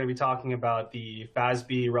today we're going to be talking about the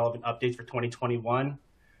FASB relevant updates for 2021.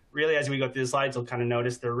 Really, as we go through the slides, you'll kind of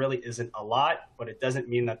notice there really isn't a lot, but it doesn't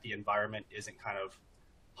mean that the environment isn't kind of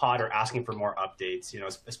hot or asking for more updates,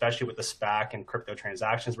 especially with the SPAC and crypto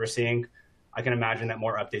transactions we're seeing. I can imagine that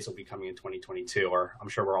more updates will be coming in 2022, or I'm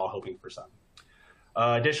sure we're all hoping for some.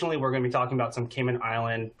 Additionally, we're going to be talking about some Cayman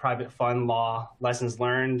Island private fund law lessons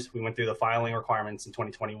learned. We went through the filing requirements in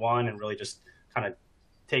 2021 and really just kind of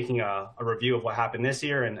taking a review of what happened this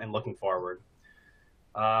year and looking forward.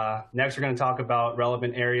 Next, we're going to talk about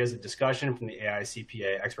relevant areas of discussion from the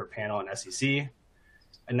AICPA expert panel and SEC.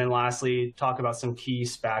 And then lastly, talk about some key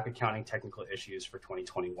SPAC accounting technical issues for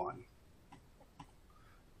 2021.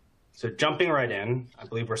 So jumping right in, I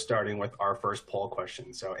believe we're starting with our first poll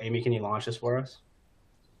question. So Amy, can you launch this for us?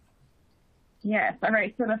 Yes. All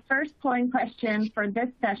right. So the first polling question for this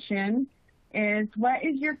session is, what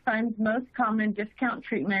is your fund's most common discount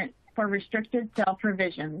treatment for restricted sale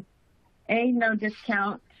provisions? A, no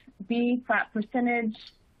discount. B, flat percentage.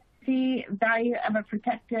 C, value of a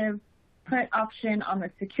protective put option on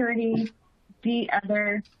the security. D,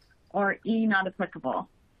 other. Or E, not applicable.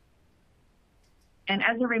 And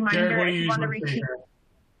as a reminder, Jared, what do if you you want to usually repeat.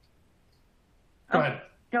 Go ahead.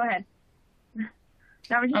 Go ahead.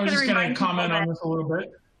 I was just going to comment on this a little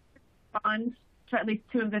bit. Respond to at least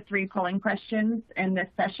 2 of the 3 polling questions in this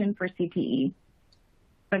session for CTE.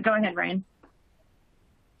 But go ahead, Ryan.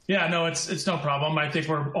 Yeah, no, it's no problem. I think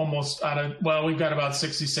we're almost out of, well, we've got about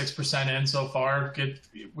 66% in so far.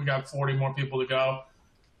 We got 40 more people to go.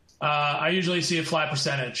 I usually see a flat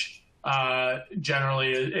percentage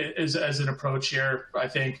generally as an approach here. I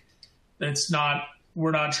think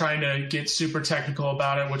we're not trying to get super technical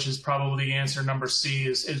about it, which is probably the answer. Number C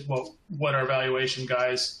is what our valuation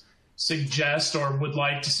guys suggest or would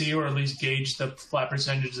like to see, or at least gauge the flat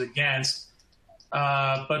percentages against.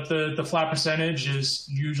 But the flat percentage is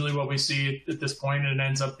usually what we see at this point, and it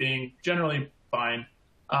ends up being generally fine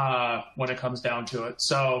when it comes down to it.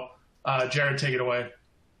 So, Jared, take it away.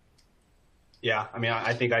 Yeah, I mean,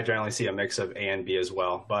 I think I generally see a mix of A and B as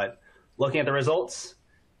well. But looking at the results,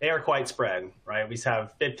 they are quite spread, right? We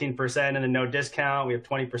have 15% in the no discount. We have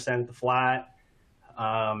 20% at the flat.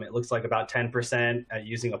 It looks like about 10% at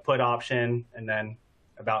using a put option, and then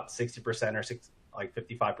about 60% or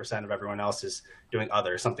 55% of everyone else is doing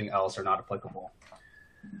other, something else or not applicable.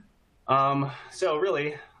 So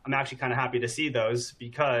really, I'm actually kind of happy to see those,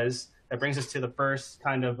 because that brings us to the first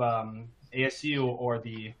kind of ASU, or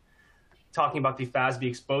talking about the FASB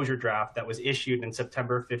exposure draft that was issued in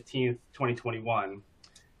September 15th, 2021.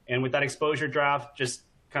 And with that exposure draft, just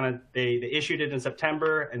kind of they issued it in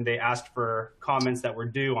September, and they asked for comments that were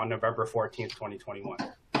due on November 14th, 2021.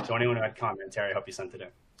 So anyone who had comments, Terry, I hope you sent it in.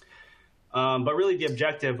 But really the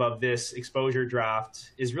objective of this exposure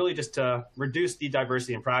draft is really just to reduce the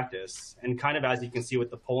diversity in practice. And kind of as you can see with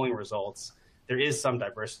the polling results, there is some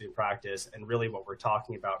diversity in practice. And really what we're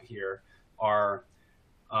talking about here are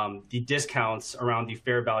the discounts around the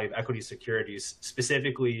fair value of equity securities,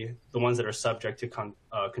 specifically the ones that are subject to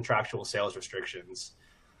contractual sales restrictions.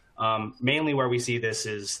 Mainly where we see this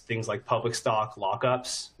is things like public stock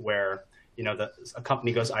lockups, where a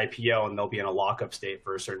company goes IPO and they'll be in a lockup state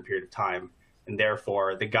for a certain period of time. And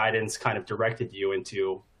therefore, the guidance kind of directed you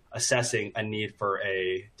into assessing a need for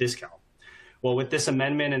a discount. Well, with this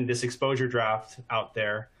amendment and this exposure draft out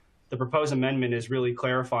there, the proposed amendment is really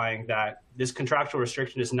clarifying that this contractual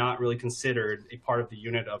restriction is not really considered a part of the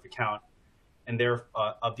unit of account and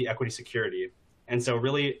of the equity security. And so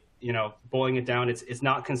really, boiling it down, it's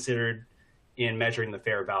not considered in measuring the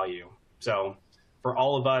fair value. So for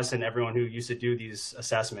all of us and everyone who used to do these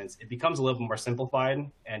assessments, it becomes a little bit more simplified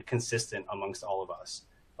and consistent amongst all of us,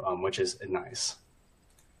 which is nice.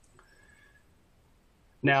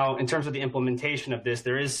 Now, in terms of the implementation of this,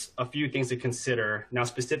 there is a few things to consider. Now,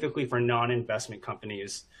 specifically for non-investment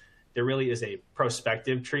companies, there really is a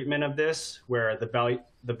prospective treatment of this, where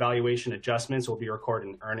the valuation adjustments will be recorded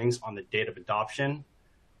in earnings on the date of adoption.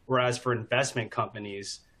 Whereas for investment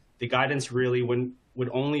companies, the guidance really would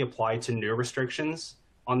only apply to new restrictions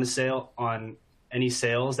on any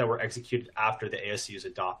sales that were executed after the ASU is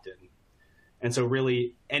adopted. And so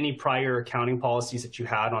really any prior accounting policies that you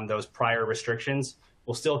had on those prior restrictions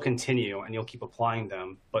will still continue and you'll keep applying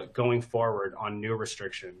them. But going forward on new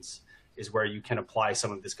restrictions is where you can apply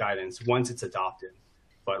some of this guidance once it's adopted.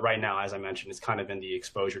 But right now, as I mentioned, it's kind of in the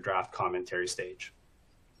exposure draft commentary stage.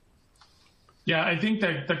 Yeah, I think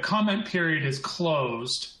that the comment period is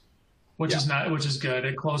closed, which is good.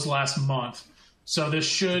 It closed last month. So this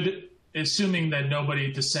should, assuming that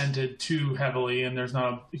nobody dissented too heavily and there's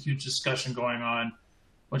not a huge discussion going on,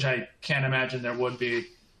 which I can't imagine there would be,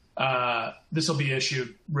 this will be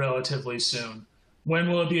issued relatively soon.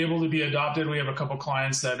 When will it be able to be adopted? We have a couple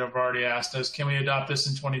clients that have already asked us, can we adopt this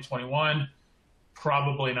in 2021?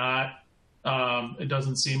 Probably not. It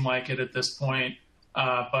doesn't seem like it at this point.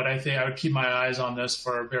 But I think I would keep my eyes on this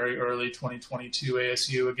for a very early 2022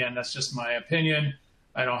 ASU. Again, that's just my opinion.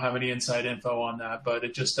 I don't have any inside info on that, but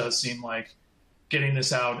it just does seem like getting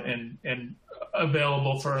this out and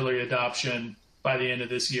available for early adoption by the end of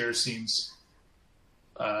this year seems,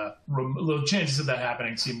 little chances of that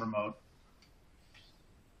happening seem remote.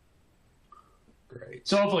 Great.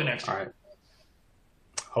 So hopefully next year. All right.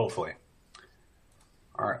 Hopefully.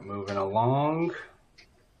 All right, moving along.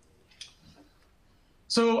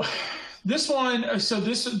 So this one,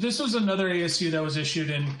 this was another ASU that was issued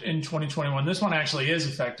in 2021. This one actually is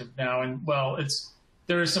effective now, and well,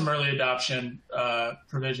 there is some early adoption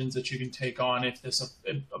provisions that you can take on if this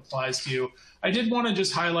applies to you. I did want to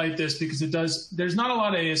just highlight this because there's not a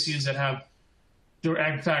lot of ASUs that have,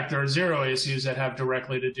 in fact, there are 0 ASUs that have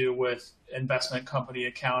directly to do with investment company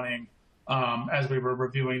accounting as we were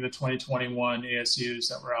reviewing the 2021 ASUs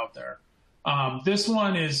that were out there. This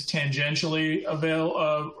one is tangentially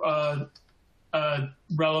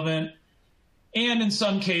relevant, and in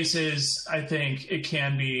some cases, I think it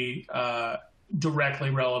can be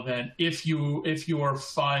directly relevant if your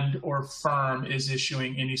fund or firm is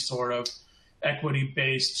issuing any sort of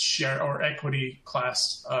equity-based share or equity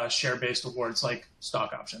class share-based awards like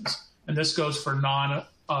stock options. And this goes for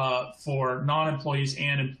non-employees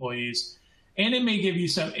and employees, and it may give you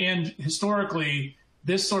some. And historically,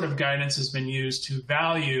 this sort of guidance has been used to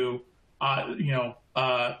value,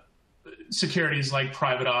 securities like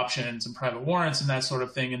private options and private warrants and that sort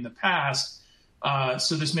of thing in the past.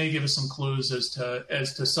 So this may give us some clues as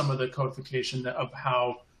to some of the codification of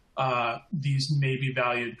how these may be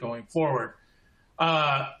valued going forward.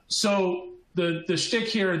 So the shtick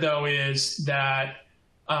here, though, is that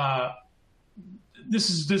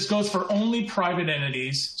this goes for only private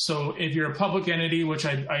entities. So if you're a public entity, which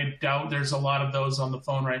I doubt there's a lot of those on the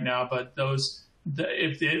phone right now, but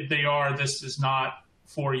if they are, this is not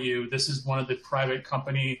for you. This is one of the private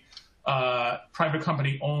company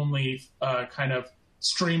only kind of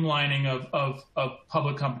streamlining of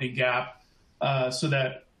public company GAAP, so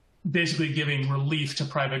that basically giving relief to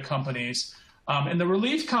private companies. And the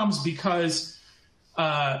relief comes because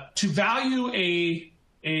to value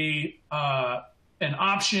an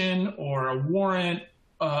option or a warrant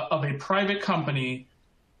of a private company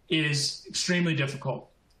is extremely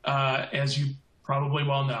difficult, as you probably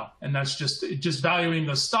well know. And that's just valuing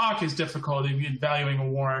the stock is difficult. Even valuing a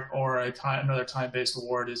warrant or another time-based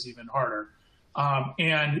award is even harder.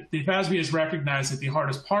 And the FASB has recognized that the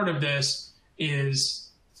hardest part of this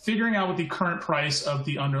is figuring out what the current price of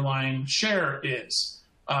the underlying share is.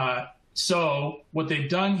 So what they've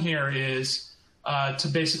done here is, to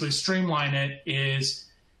basically streamline it, is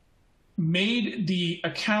made the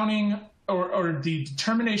accounting or the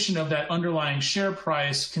determination of that underlying share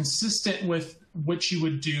price consistent with what you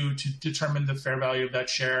would do to determine the fair value of that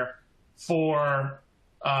share for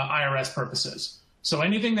IRS purposes. So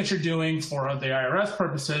anything that you're doing for the IRS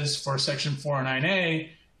purposes for Section 409A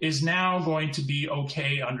is now going to be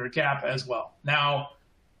okay under GAAP as well. Now,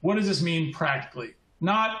 what does this mean practically?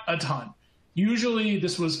 Not a ton. Usually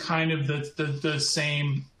this was kind of the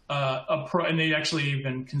same approach, and they actually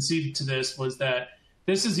even conceded to this, was that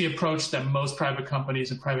this is the approach that most private companies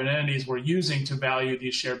and private entities were using to value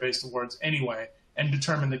these share-based awards anyway and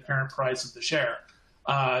determine the current price of the share,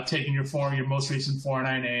 taking your most recent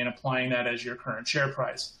 409A and applying that as your current share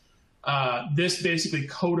price. This basically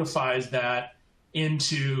codifies that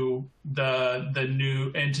into the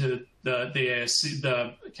ASC,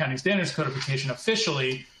 the Accounting Standards Codification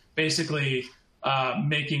officially, basically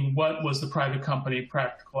making what was the private company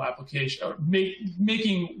practical application, or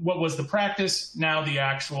making what was the practice now the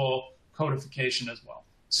actual codification as well.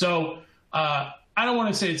 So I don't want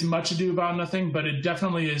to say it's much ado about nothing, but it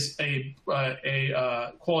definitely is a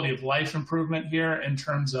quality of life improvement here in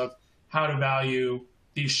terms of how to value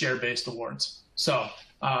these share-based awards. So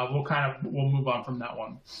we'll move on from that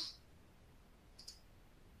one.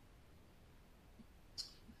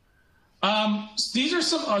 These are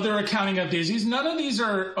some other accounting updates. None of these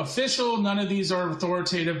are official, none of these are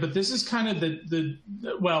authoritative, but this is kind of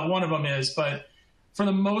well, one of them is, but for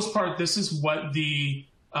the most part, this is what the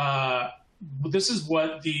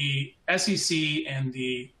SEC and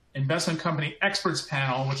the Investment Company Experts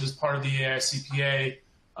Panel, which is part of the AICPA,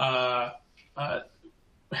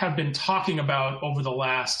 have been talking about over the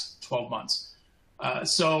last 12 months.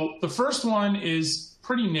 So the first one is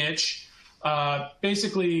pretty niche,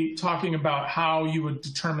 basically talking about how you would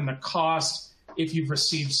determine the cost if you've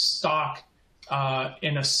received stock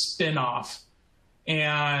in a spinoff.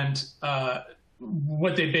 And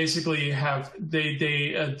what they basically have,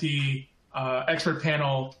 the expert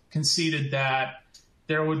panel conceded that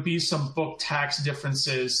there would be some book tax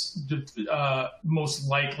differences, most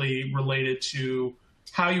likely related to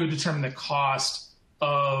how you would determine the cost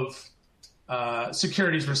of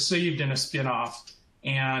securities received in a spinoff.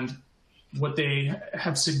 And what they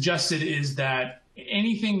have suggested is that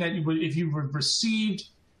anything that if you received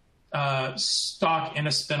stock in a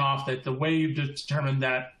spinoff, that the way you determine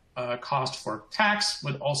that cost for tax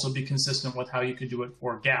would also be consistent with how you could do it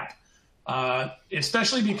for GAAP.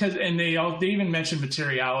 Especially because, and they even mentioned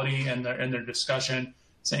materiality in their discussion,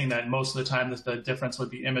 saying that most of the time the difference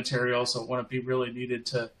would be immaterial, so it wouldn't be really needed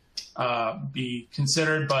to be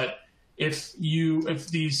considered. But if the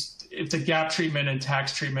GAAP treatment and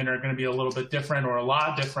tax treatment are going to be a little bit different or a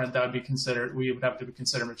lot different, that would be considered. We would have to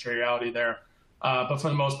consider materiality there. But for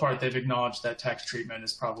the most part, they've acknowledged that tax treatment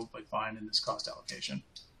is probably fine in this cost allocation.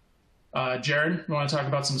 Jared, you want to talk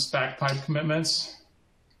about some SPAC pipe commitments?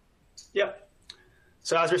 Yep.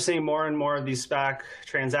 So as we're seeing more and more of these SPAC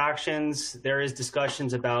transactions, there is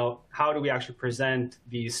discussions about how do we actually present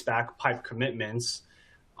these SPAC pipe commitments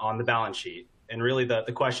on the balance sheet. And really the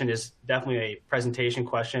question is definitely a presentation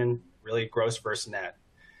question, really gross versus net.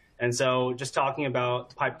 And so just talking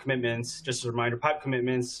about pipe commitments, just a reminder, pipe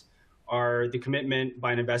commitments are the commitment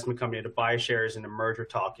by an investment company to buy shares in a merger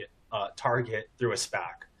target through a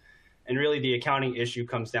SPAC. And really the accounting issue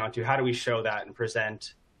comes down to how do we show that and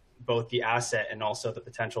present both the asset and also the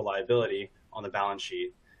potential liability on the balance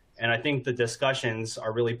sheet. And I think the discussions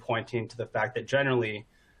are really pointing to the fact that generally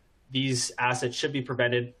these assets should be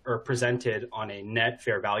presented on a net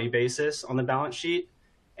fair value basis on the balance sheet.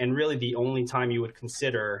 And really the only time you would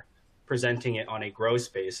consider presenting it on a gross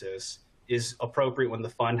basis is appropriate when the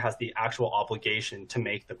fund has the actual obligation to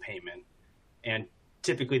make the payment. And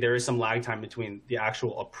typically there is some lag time between the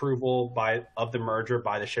actual approval of the merger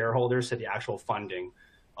by the shareholders to the actual funding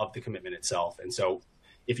of the commitment itself. And so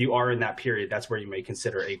if you are in that period, that's where you may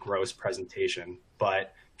consider a gross presentation.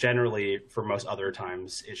 But generally, for most other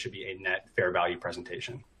times, it should be a net fair value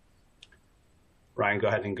presentation. Ryan, go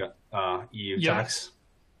ahead and go EU tax.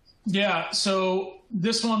 Yeah, so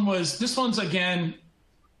this one's again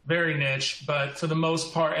very niche, but for the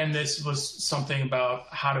most part, and this was something about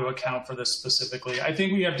how to account for this specifically. I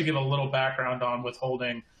think we have to give a little background on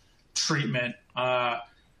withholding treatment.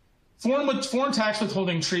 Foreign tax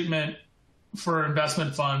withholding treatment for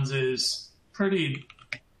investment funds is pretty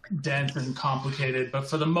dense and complicated, but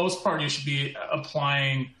for the most part, you should be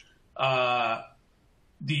applying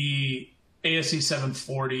the ASC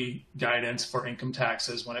 740 guidance for income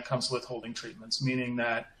taxes when it comes to withholding treatments, meaning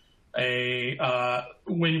that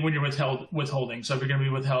when you're withholding. So if you're going to be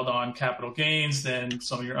withheld on capital gains, then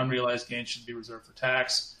some of your unrealized gains should be reserved for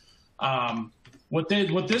tax. What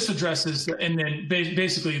this addresses, and then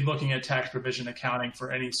basically looking at tax provision accounting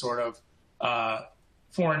for any sort of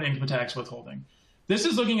foreign income tax withholding. This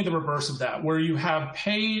is looking at the reverse of that, where you have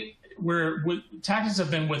paid, where taxes have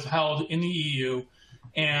been withheld in the EU,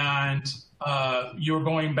 and you're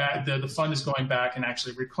going back, the fund is going back and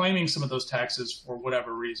actually reclaiming some of those taxes for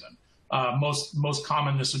whatever reason. Most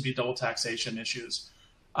common, this would be double taxation issues.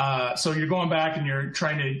 So you're going back and you're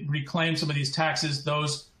trying to reclaim some of these taxes.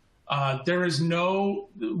 There is no,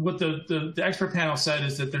 what the expert panel said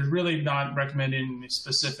is that they're really not recommending any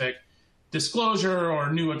specific disclosure or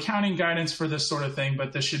new accounting guidance for this sort of thing,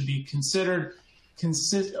 but this should be considered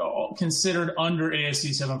under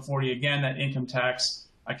ASC 740, again, that income tax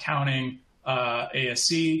accounting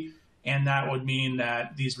ASC, and that would mean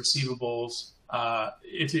that these receivables,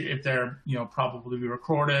 if they're probably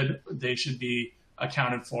recorded, they should be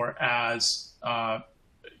accounted for as a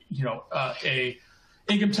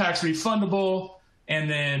income tax refundable, and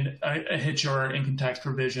then hit your income tax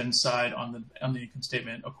provision side on the income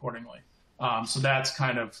statement accordingly. So that's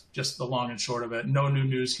kind of just the long and short of it. No new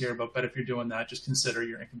news here, but if you're doing that, just consider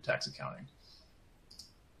your income tax accounting.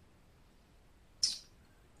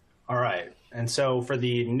 All right. And so for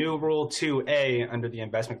the new Rule 2A under the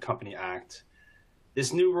Investment Company Act,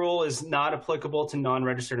 this new rule is not applicable to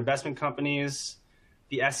non-registered investment companies.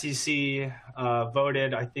 The SEC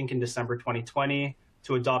voted, I think, in December 2020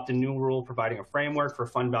 to adopt a new rule providing a framework for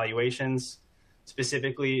fund valuations.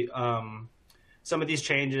 Specifically, some of these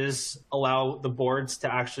changes allow the boards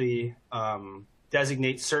to actually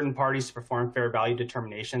designate certain parties to perform fair value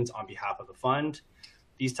determinations on behalf of the fund.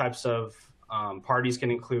 These types of parties can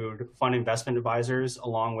include fund investment advisors,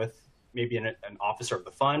 along with maybe an officer of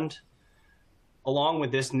the fund. Along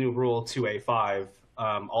with this new Rule 2A5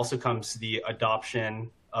 also comes the adoption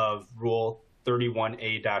of Rule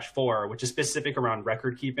 31A-4, which is specific around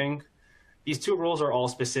record keeping. These two rules are all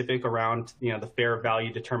specific around the fair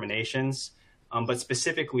value determinations, but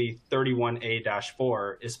specifically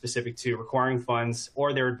 31A-4 is specific to requiring funds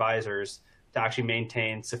or their advisors to actually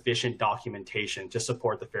maintain sufficient documentation to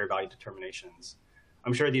support the fair value determinations.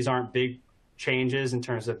 I'm sure these aren't big changes in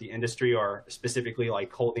terms of the industry or specifically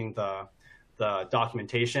like holding the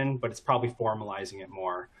documentation, but it's probably formalizing it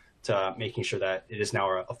more to making sure that it is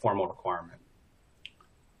now a formal requirement.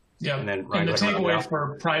 Yeah, and the takeaway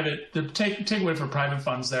for private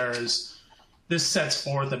funds there is this sets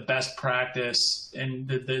forth a best practice,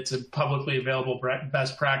 and it's a publicly available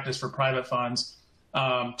best practice for private funds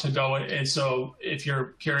to go. And so if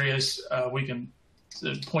you're curious, we can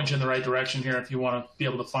point you in the right direction here if you want to be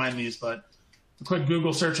able to find these. But a quick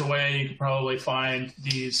Google search away, you can probably find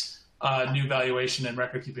these new valuation and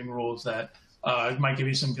record keeping rules that might give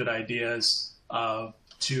you some good ideas of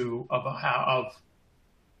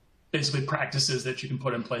basically practices that you can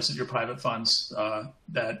put in place at your private funds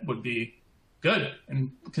that would be good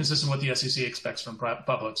and consistent with what the SEC expects from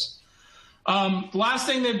publics. The last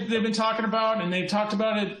thing they've been talking about, and they've talked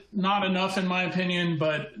about it not enough in my opinion,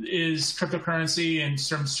 but is cryptocurrency and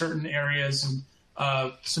some certain areas and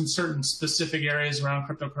some certain specific areas around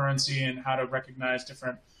cryptocurrency and how to recognize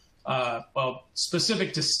different,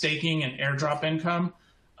 specific to staking and airdrop income.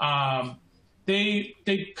 They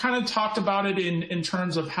kind of talked about it in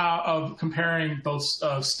terms of comparing both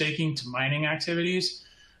staking to mining activities,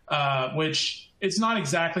 which it's not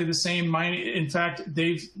exactly the same. In fact,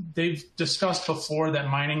 they've discussed before that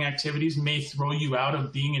mining activities may throw you out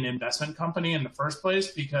of being an investment company in the first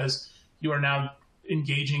place because you are now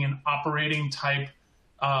engaging in operating type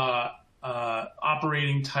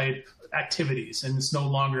activities, and it's no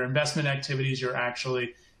longer investment activities. You're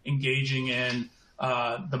actually engaging in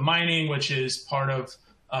the mining, which is part of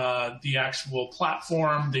the actual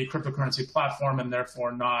platform, the cryptocurrency platform, and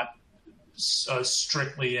therefore not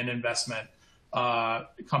strictly an investment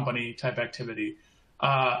company type activity.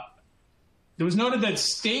 It was noted that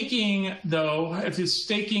staking, though,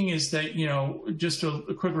 staking is that, just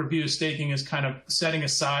a quick review, staking is kind of setting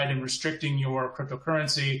aside and restricting your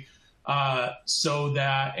cryptocurrency so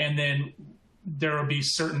that, and then there will be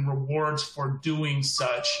certain rewards for doing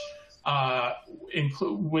such,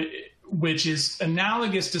 which is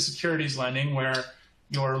analogous to securities lending, where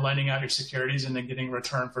you're lending out your securities and then getting a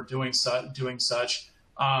return for doing such.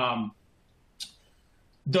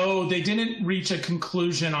 Though they didn't reach a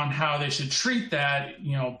conclusion on how they should treat that,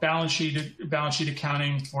 balance sheet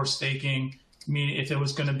accounting for staking, meaning if it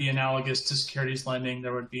was going to be analogous to securities lending,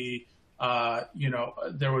 there would be, there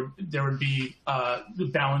would be the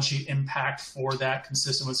balance sheet impact for that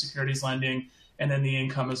consistent with securities lending, and then the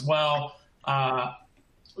income as well.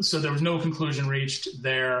 So there was no conclusion reached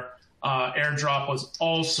there. Airdrop was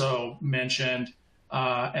also mentioned.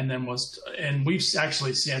 And we've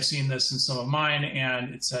actually I've seen this in some of mine,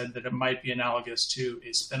 and it said that it might be analogous to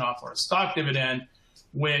a spinoff or a stock dividend,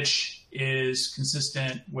 which is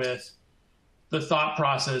consistent with the thought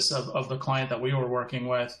process of the client that we were working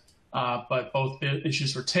with. But both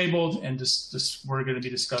issues were tabled and were going to be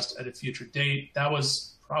discussed at a future date. That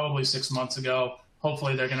was probably 6 months ago.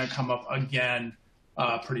 Hopefully they're going to come up again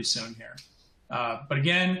pretty soon here. But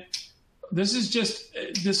again,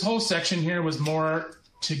 this whole section here was more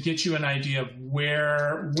to get you an idea of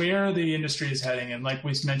where the industry is heading. And like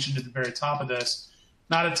we mentioned at the very top of this,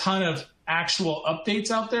 not a ton of actual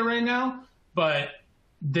updates out there right now, but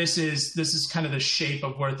this is kind of the shape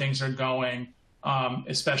of where things are going,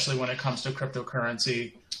 especially when it comes to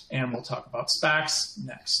cryptocurrency. And we'll talk about SPACs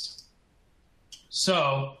next.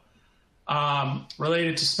 So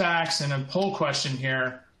related to SPACs and a poll question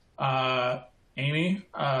here, Amy,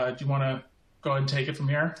 do you want to go ahead and take it from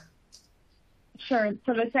here? Sure.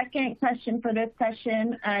 So the second question for this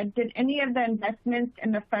session, did any of the investments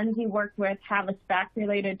in the funds you work with have a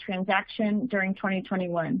SPAC-related transaction during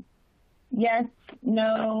 2021? Yes,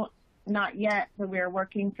 no, not yet, but we are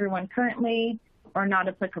working through one currently, or not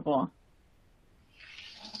applicable.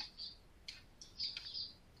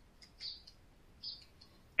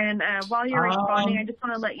 And while you're responding, I just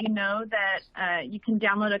want to let you know that you can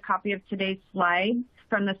download a copy of today's slides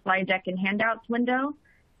from the slide deck and handouts window,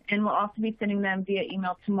 and we'll also be sending them via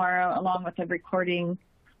email tomorrow along with a recording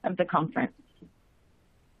of the conference.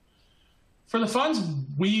 For the funds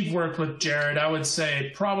we've worked with, Jared, I would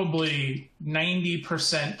say probably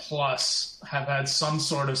 90% plus have had some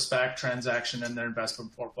sort of SPAC transaction in their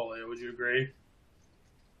investment portfolio. Would you agree?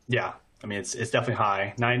 Yeah, I mean, it's definitely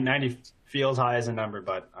high. 90 feels high as a number,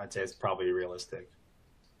 but I'd say it's probably realistic.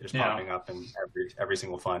 It's popping up in every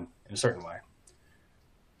single fund in a certain way.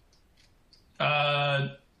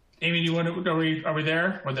 Amy, do you want to, are we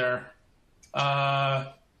there? We're there.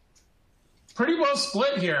 Pretty well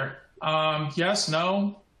split here. Yes,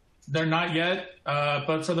 no, they're not yet.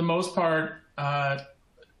 But for the most part,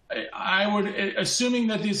 I would, assuming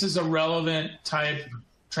that this is a relevant type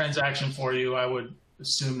transaction for you, I would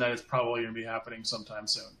assume that it's probably going to be happening sometime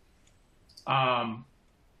soon.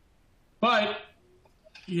 But,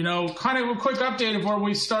 you know, kind of a quick update of where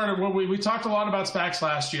we started. Where we talked a lot about SPACs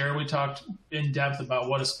last year. We talked in depth about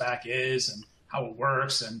what a SPAC is and how it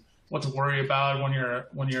works and what to worry about when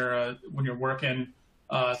you're working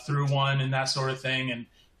through one and that sort of thing. And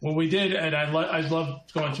what we did, and I love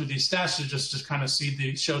going through these stats to just kind of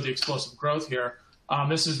show the explosive growth here.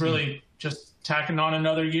 This is really just tacking on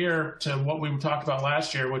another year to what we talked about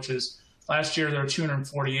last year, which is last year there were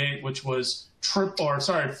 248, which was 5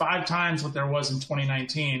 times what there was in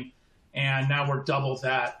 2019. And now we're double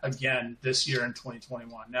that again this year in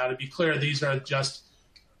 2021. Now, to be clear, these are just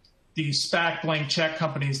the SPAC blank check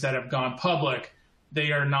companies that have gone public.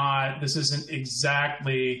 They are not, these aren't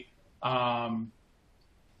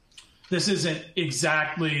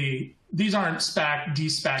SPAC,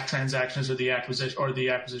 de-SPAC transactions or the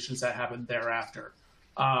acquisitions that happened thereafter.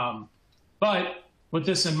 But with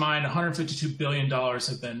this in mind, $152 billion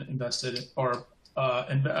have been invested or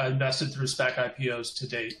invested through SPAC IPOs to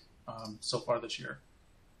date so far this year.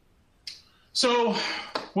 So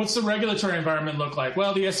what's the regulatory environment look like?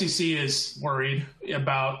 Well, the SEC is worried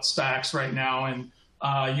about SPACs right now. And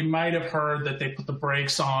you might have heard that they put the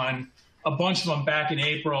brakes on a bunch of them back in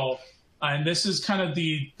April. And this is kind of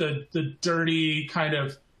the dirty kind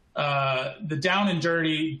of the down and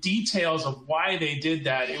dirty details of why they did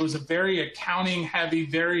that. It was a very accounting heavy,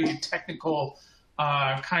 very technical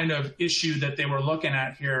kind of issue that they were looking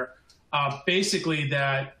at here. Basically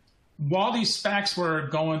that while these SPACs were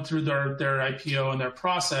going through their IPO and their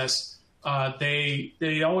process,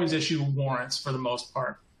 they always issue warrants for the most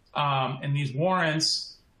part. And these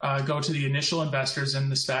warrants go to the initial investors in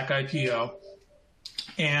the SPAC IPO,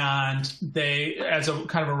 and they, as a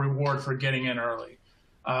kind of a reward for getting in early.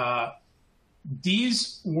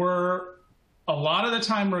 These were a lot of the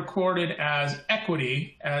time recorded as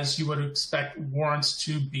equity, as you would expect warrants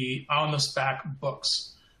to be on the SPAC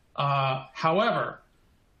books. However,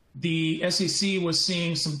 the SEC was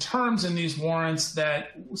seeing some terms in these warrants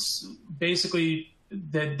that basically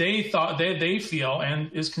that they feel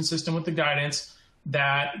and is consistent with the guidance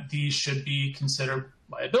that these should be considered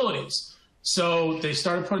liabilities. So they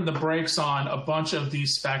started putting the brakes on a bunch of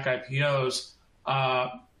these SPAC IPOs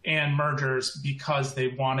and mergers because they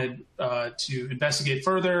wanted to investigate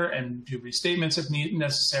further and do restatements if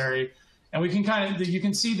necessary. And we can you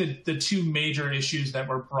can see the two major issues that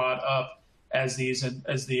were brought up as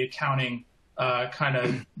the accounting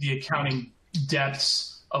the accounting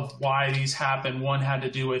depths of why these happen. One had to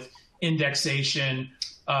do with indexation.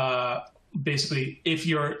 Basically, if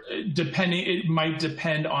you're depending, it might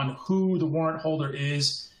depend on who the warrant holder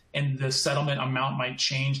is, and the settlement amount might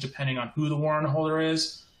change depending on who the warrant holder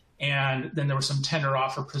is. And then there were some tender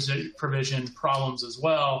offer provision problems as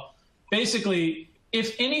well. Basically,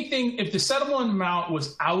 if anything, if the settlement amount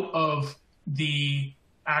was out of the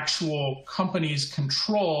actual company's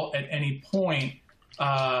control at any point,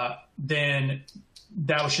 then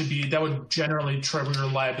that would generally trigger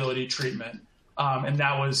liability treatment, and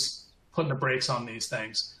that was putting the brakes on these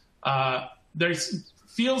things.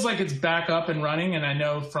 Feels like it's back up and running, and I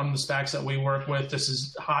know from the SPACs that we work with, this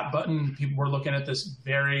is hot button. People were looking at this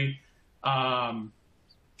very,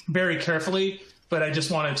 very carefully. But I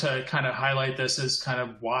just wanted to kind of highlight this as kind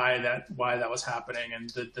of why that was happening and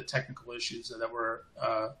the technical issues that were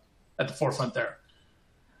at the forefront there.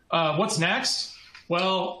 What's next?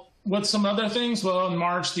 Well, What's some other things? Well, in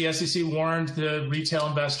March, the SEC warned the retail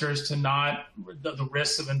investors to not the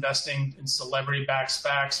risks of investing in celebrity-backed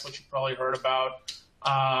SPACs, which you probably heard about.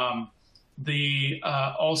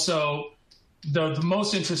 Also, the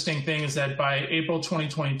most interesting thing is that by April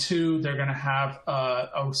 2022, they're going to have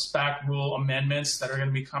a SPAC rule amendments that are going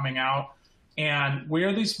to be coming out. And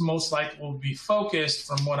where these most likely will be focused,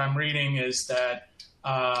 from what I'm reading, is that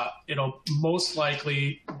it'll most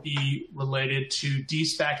likely be related to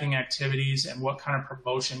de-SPACing activities and what kind of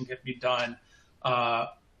promotion can be done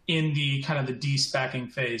in the kind of the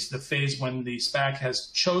de-SPACing phase, the phase when the SPAC has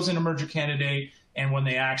chosen a merger candidate and when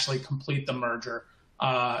they actually complete the merger.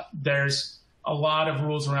 There's a lot of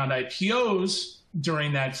rules around IPOs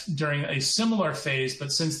during a similar phase,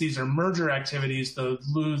 but since these are merger activities, the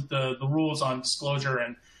rules on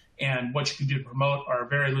disclosure and what you can do to promote are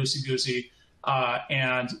very loosey-goosey,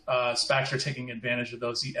 and SPACs are taking advantage of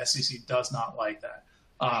those. The SEC does not like that.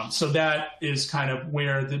 So that is kind of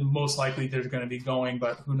where the most likely they're going to be going,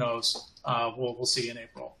 but who knows? We'll see in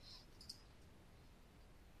April.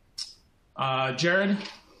 Jared,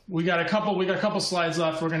 we got a couple slides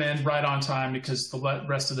left. We're going to end right on time because the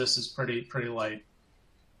rest of this is pretty light.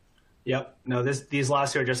 Yep. No, these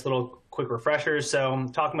last two are just little quick refreshers. So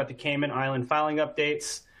I'm talking about the Cayman Island filing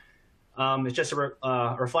updates. It's just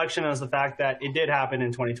a reflection of the fact that it did happen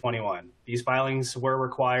in 2021. These filings were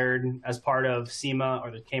required as part of CIMA,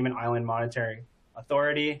 or the Cayman Island Monetary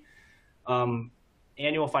Authority.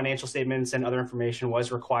 Annual financial statements and other information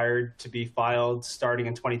was required to be filed starting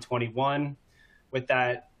in 2021. With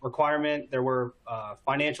that requirement, there were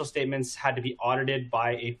financial statements had to be audited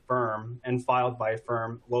by a firm and filed by a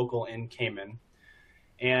firm local in Cayman.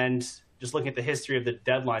 And just looking at the history of the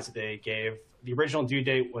deadlines that they gave, the original due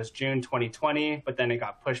date was June 2020, but then it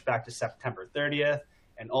got pushed back to September 30th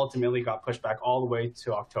and ultimately got pushed back all the way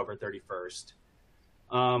to October 31st.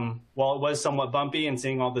 While it was somewhat bumpy and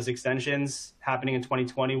seeing all those extensions happening in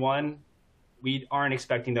 2021, we aren't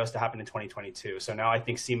expecting those to happen in 2022. So now I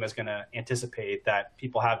think CIMA is going to anticipate that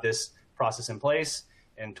people have this process in place,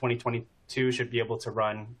 and 2022 should be able to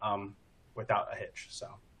run without a hitch. So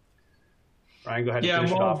Ryan, go ahead and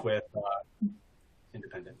finish it off with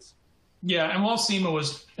independence. Yeah, and while CIMA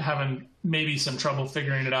was having maybe some trouble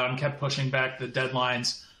figuring it out and kept pushing back the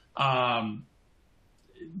deadlines,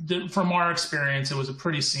 from our experience, it was a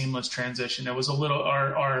pretty seamless transition. It was a little,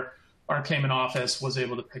 our Cayman office was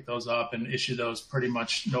able to pick those up and issue those pretty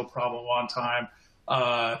much no problem on time.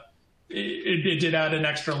 It did add an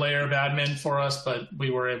extra layer of admin for us, but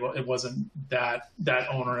we were able, it wasn't that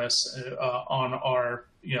onerous on our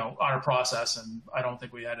process, and I don't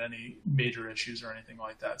think we had any major issues or anything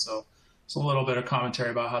like that. So it's a little bit of commentary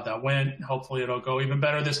about how that went. Hopefully it'll go even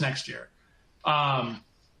better this next year.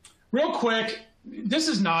 Real quick, this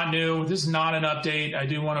is not new. This is not an update. I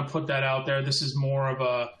do want to put that out there. This is more of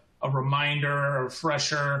a reminder, a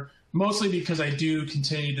refresher, mostly because I do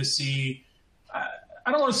continue to see,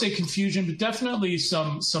 I don't want to say confusion, but definitely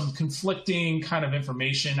some conflicting kind of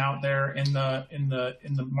information out there in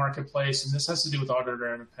the marketplace, and this has to do with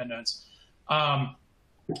auditor independence.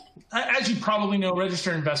 As you probably know,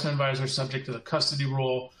 registered investment advisors are subject to the custody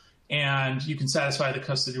rule, and you can satisfy the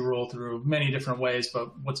custody rule through many different ways,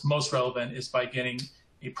 but what's most relevant is by getting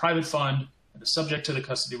a private fund that is subject to the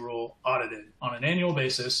custody rule audited on an annual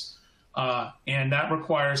basis, and that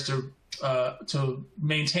requires to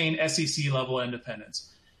maintain SEC level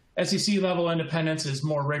independence. SEC level independence is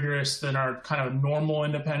more rigorous than our kind of normal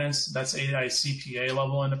independence. That's AICPA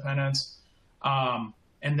level independence.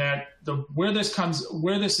 And that where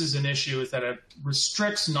this is an issue is that it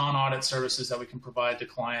restricts non-audit services that we can provide to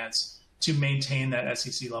clients to maintain that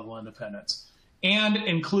SEC level independence, and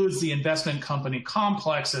includes the investment company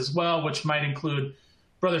complex as well, which might include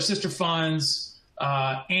brother sister funds,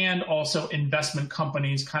 and also investment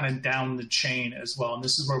companies kind of down the chain as well. And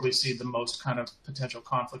this is where we see the most kind of potential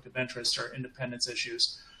conflict of interest or independence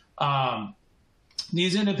issues.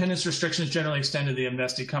 These independence restrictions generally extend to the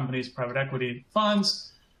investee companies, private equity funds,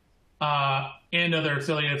 and other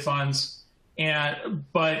affiliated funds.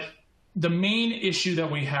 But the main issue that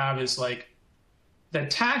we have is like the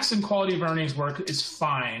tax and quality of earnings work is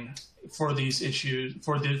fine for these issues,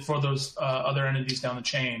 for those other entities down the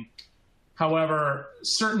chain. However,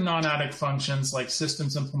 certain non-audit functions like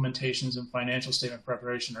systems implementations and financial statement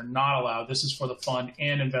preparation are not allowed. This is for the fund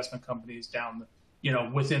and investment companies down,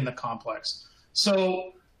 within the complex.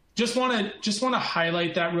 So just want to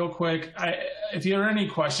highlight that real quick. If you have any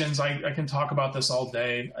questions, I can talk about this all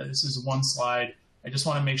day. This is one slide. I just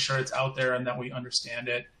want to make sure it's out there and that we understand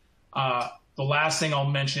it. The last thing I'll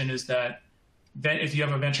mention is that if you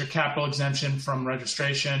have a venture capital exemption from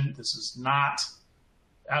registration, this is not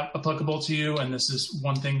applicable to you, and this is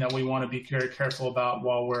one thing that we want to be very careful about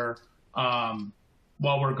while we're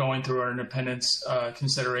going through our independence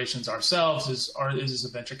considerations ourselves. Is this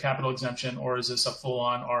a venture capital exemption, or is this a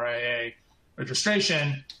full-on RIA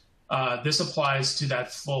registration? This applies to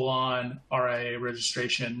that full-on RIA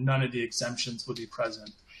registration. None of the exemptions would be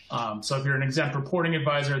present. So if you're an exempt reporting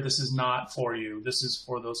advisor, this is not for you. This is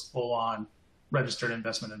for those full-on registered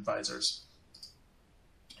investment advisors.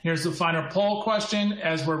 Here's the final poll question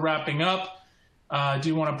as we're wrapping up. Do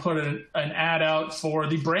you want to put an ad out for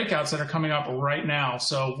the breakouts that are coming up right now?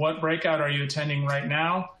 So what breakout are you attending right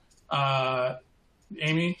now?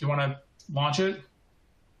 Amy, do you want to launch it?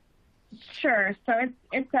 Sure. So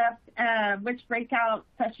it's up. Which breakout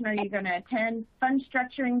session are you going to attend? Fund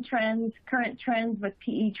structuring trends, current trends with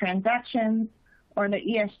PE transactions, or the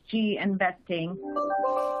ESG investing?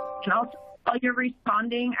 And also, while you're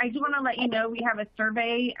responding, I do want to let you know we have a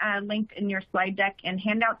survey linked in your slide deck and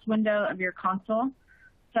handouts window of your console.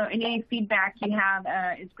 So any feedback you have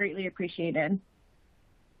is greatly appreciated.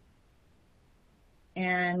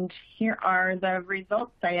 And here are the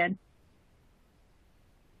results, Syed.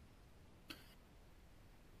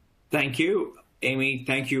 Thank you, Amy.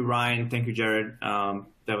 Thank you, Ryan. Thank you, Jared.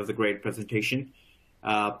 That was a great presentation.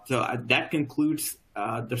 So that concludes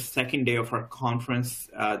the second day of our conference.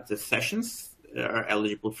 The sessions are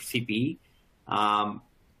eligible for CPE.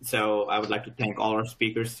 So I would like to thank all our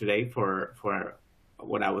speakers today for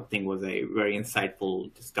what I would think was a very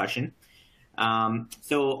insightful discussion.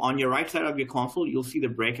 So on your right side of your console, you'll see the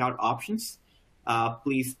breakout options.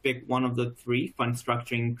 Please pick one of the three: fund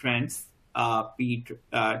structuring trends,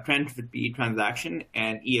 trends with PE transaction,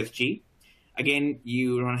 and ESG. Again,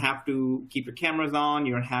 you don't have to keep your cameras on.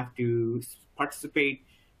 You don't have to participate.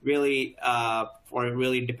 Really, or it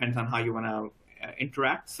really depends on how you want to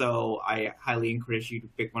interact. So I highly encourage you to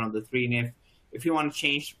pick one of the three. And if you want to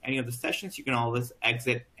change any of the sessions, you can always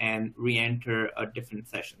exit and re-enter a different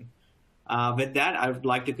session. With that, I would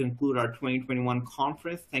like to conclude our 2021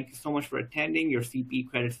 conference. Thank you so much for attending. Your CPE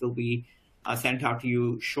credits will be sent out to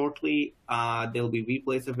you shortly. There'll be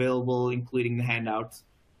replays available, including the handouts.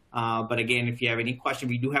 But again, if you have any question,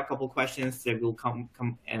 we do have a couple of questions that we'll come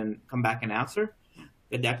back and answer.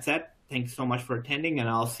 With that said, thanks so much for attending, and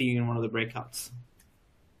I'll see you in one of the breakouts.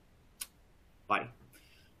 Bye.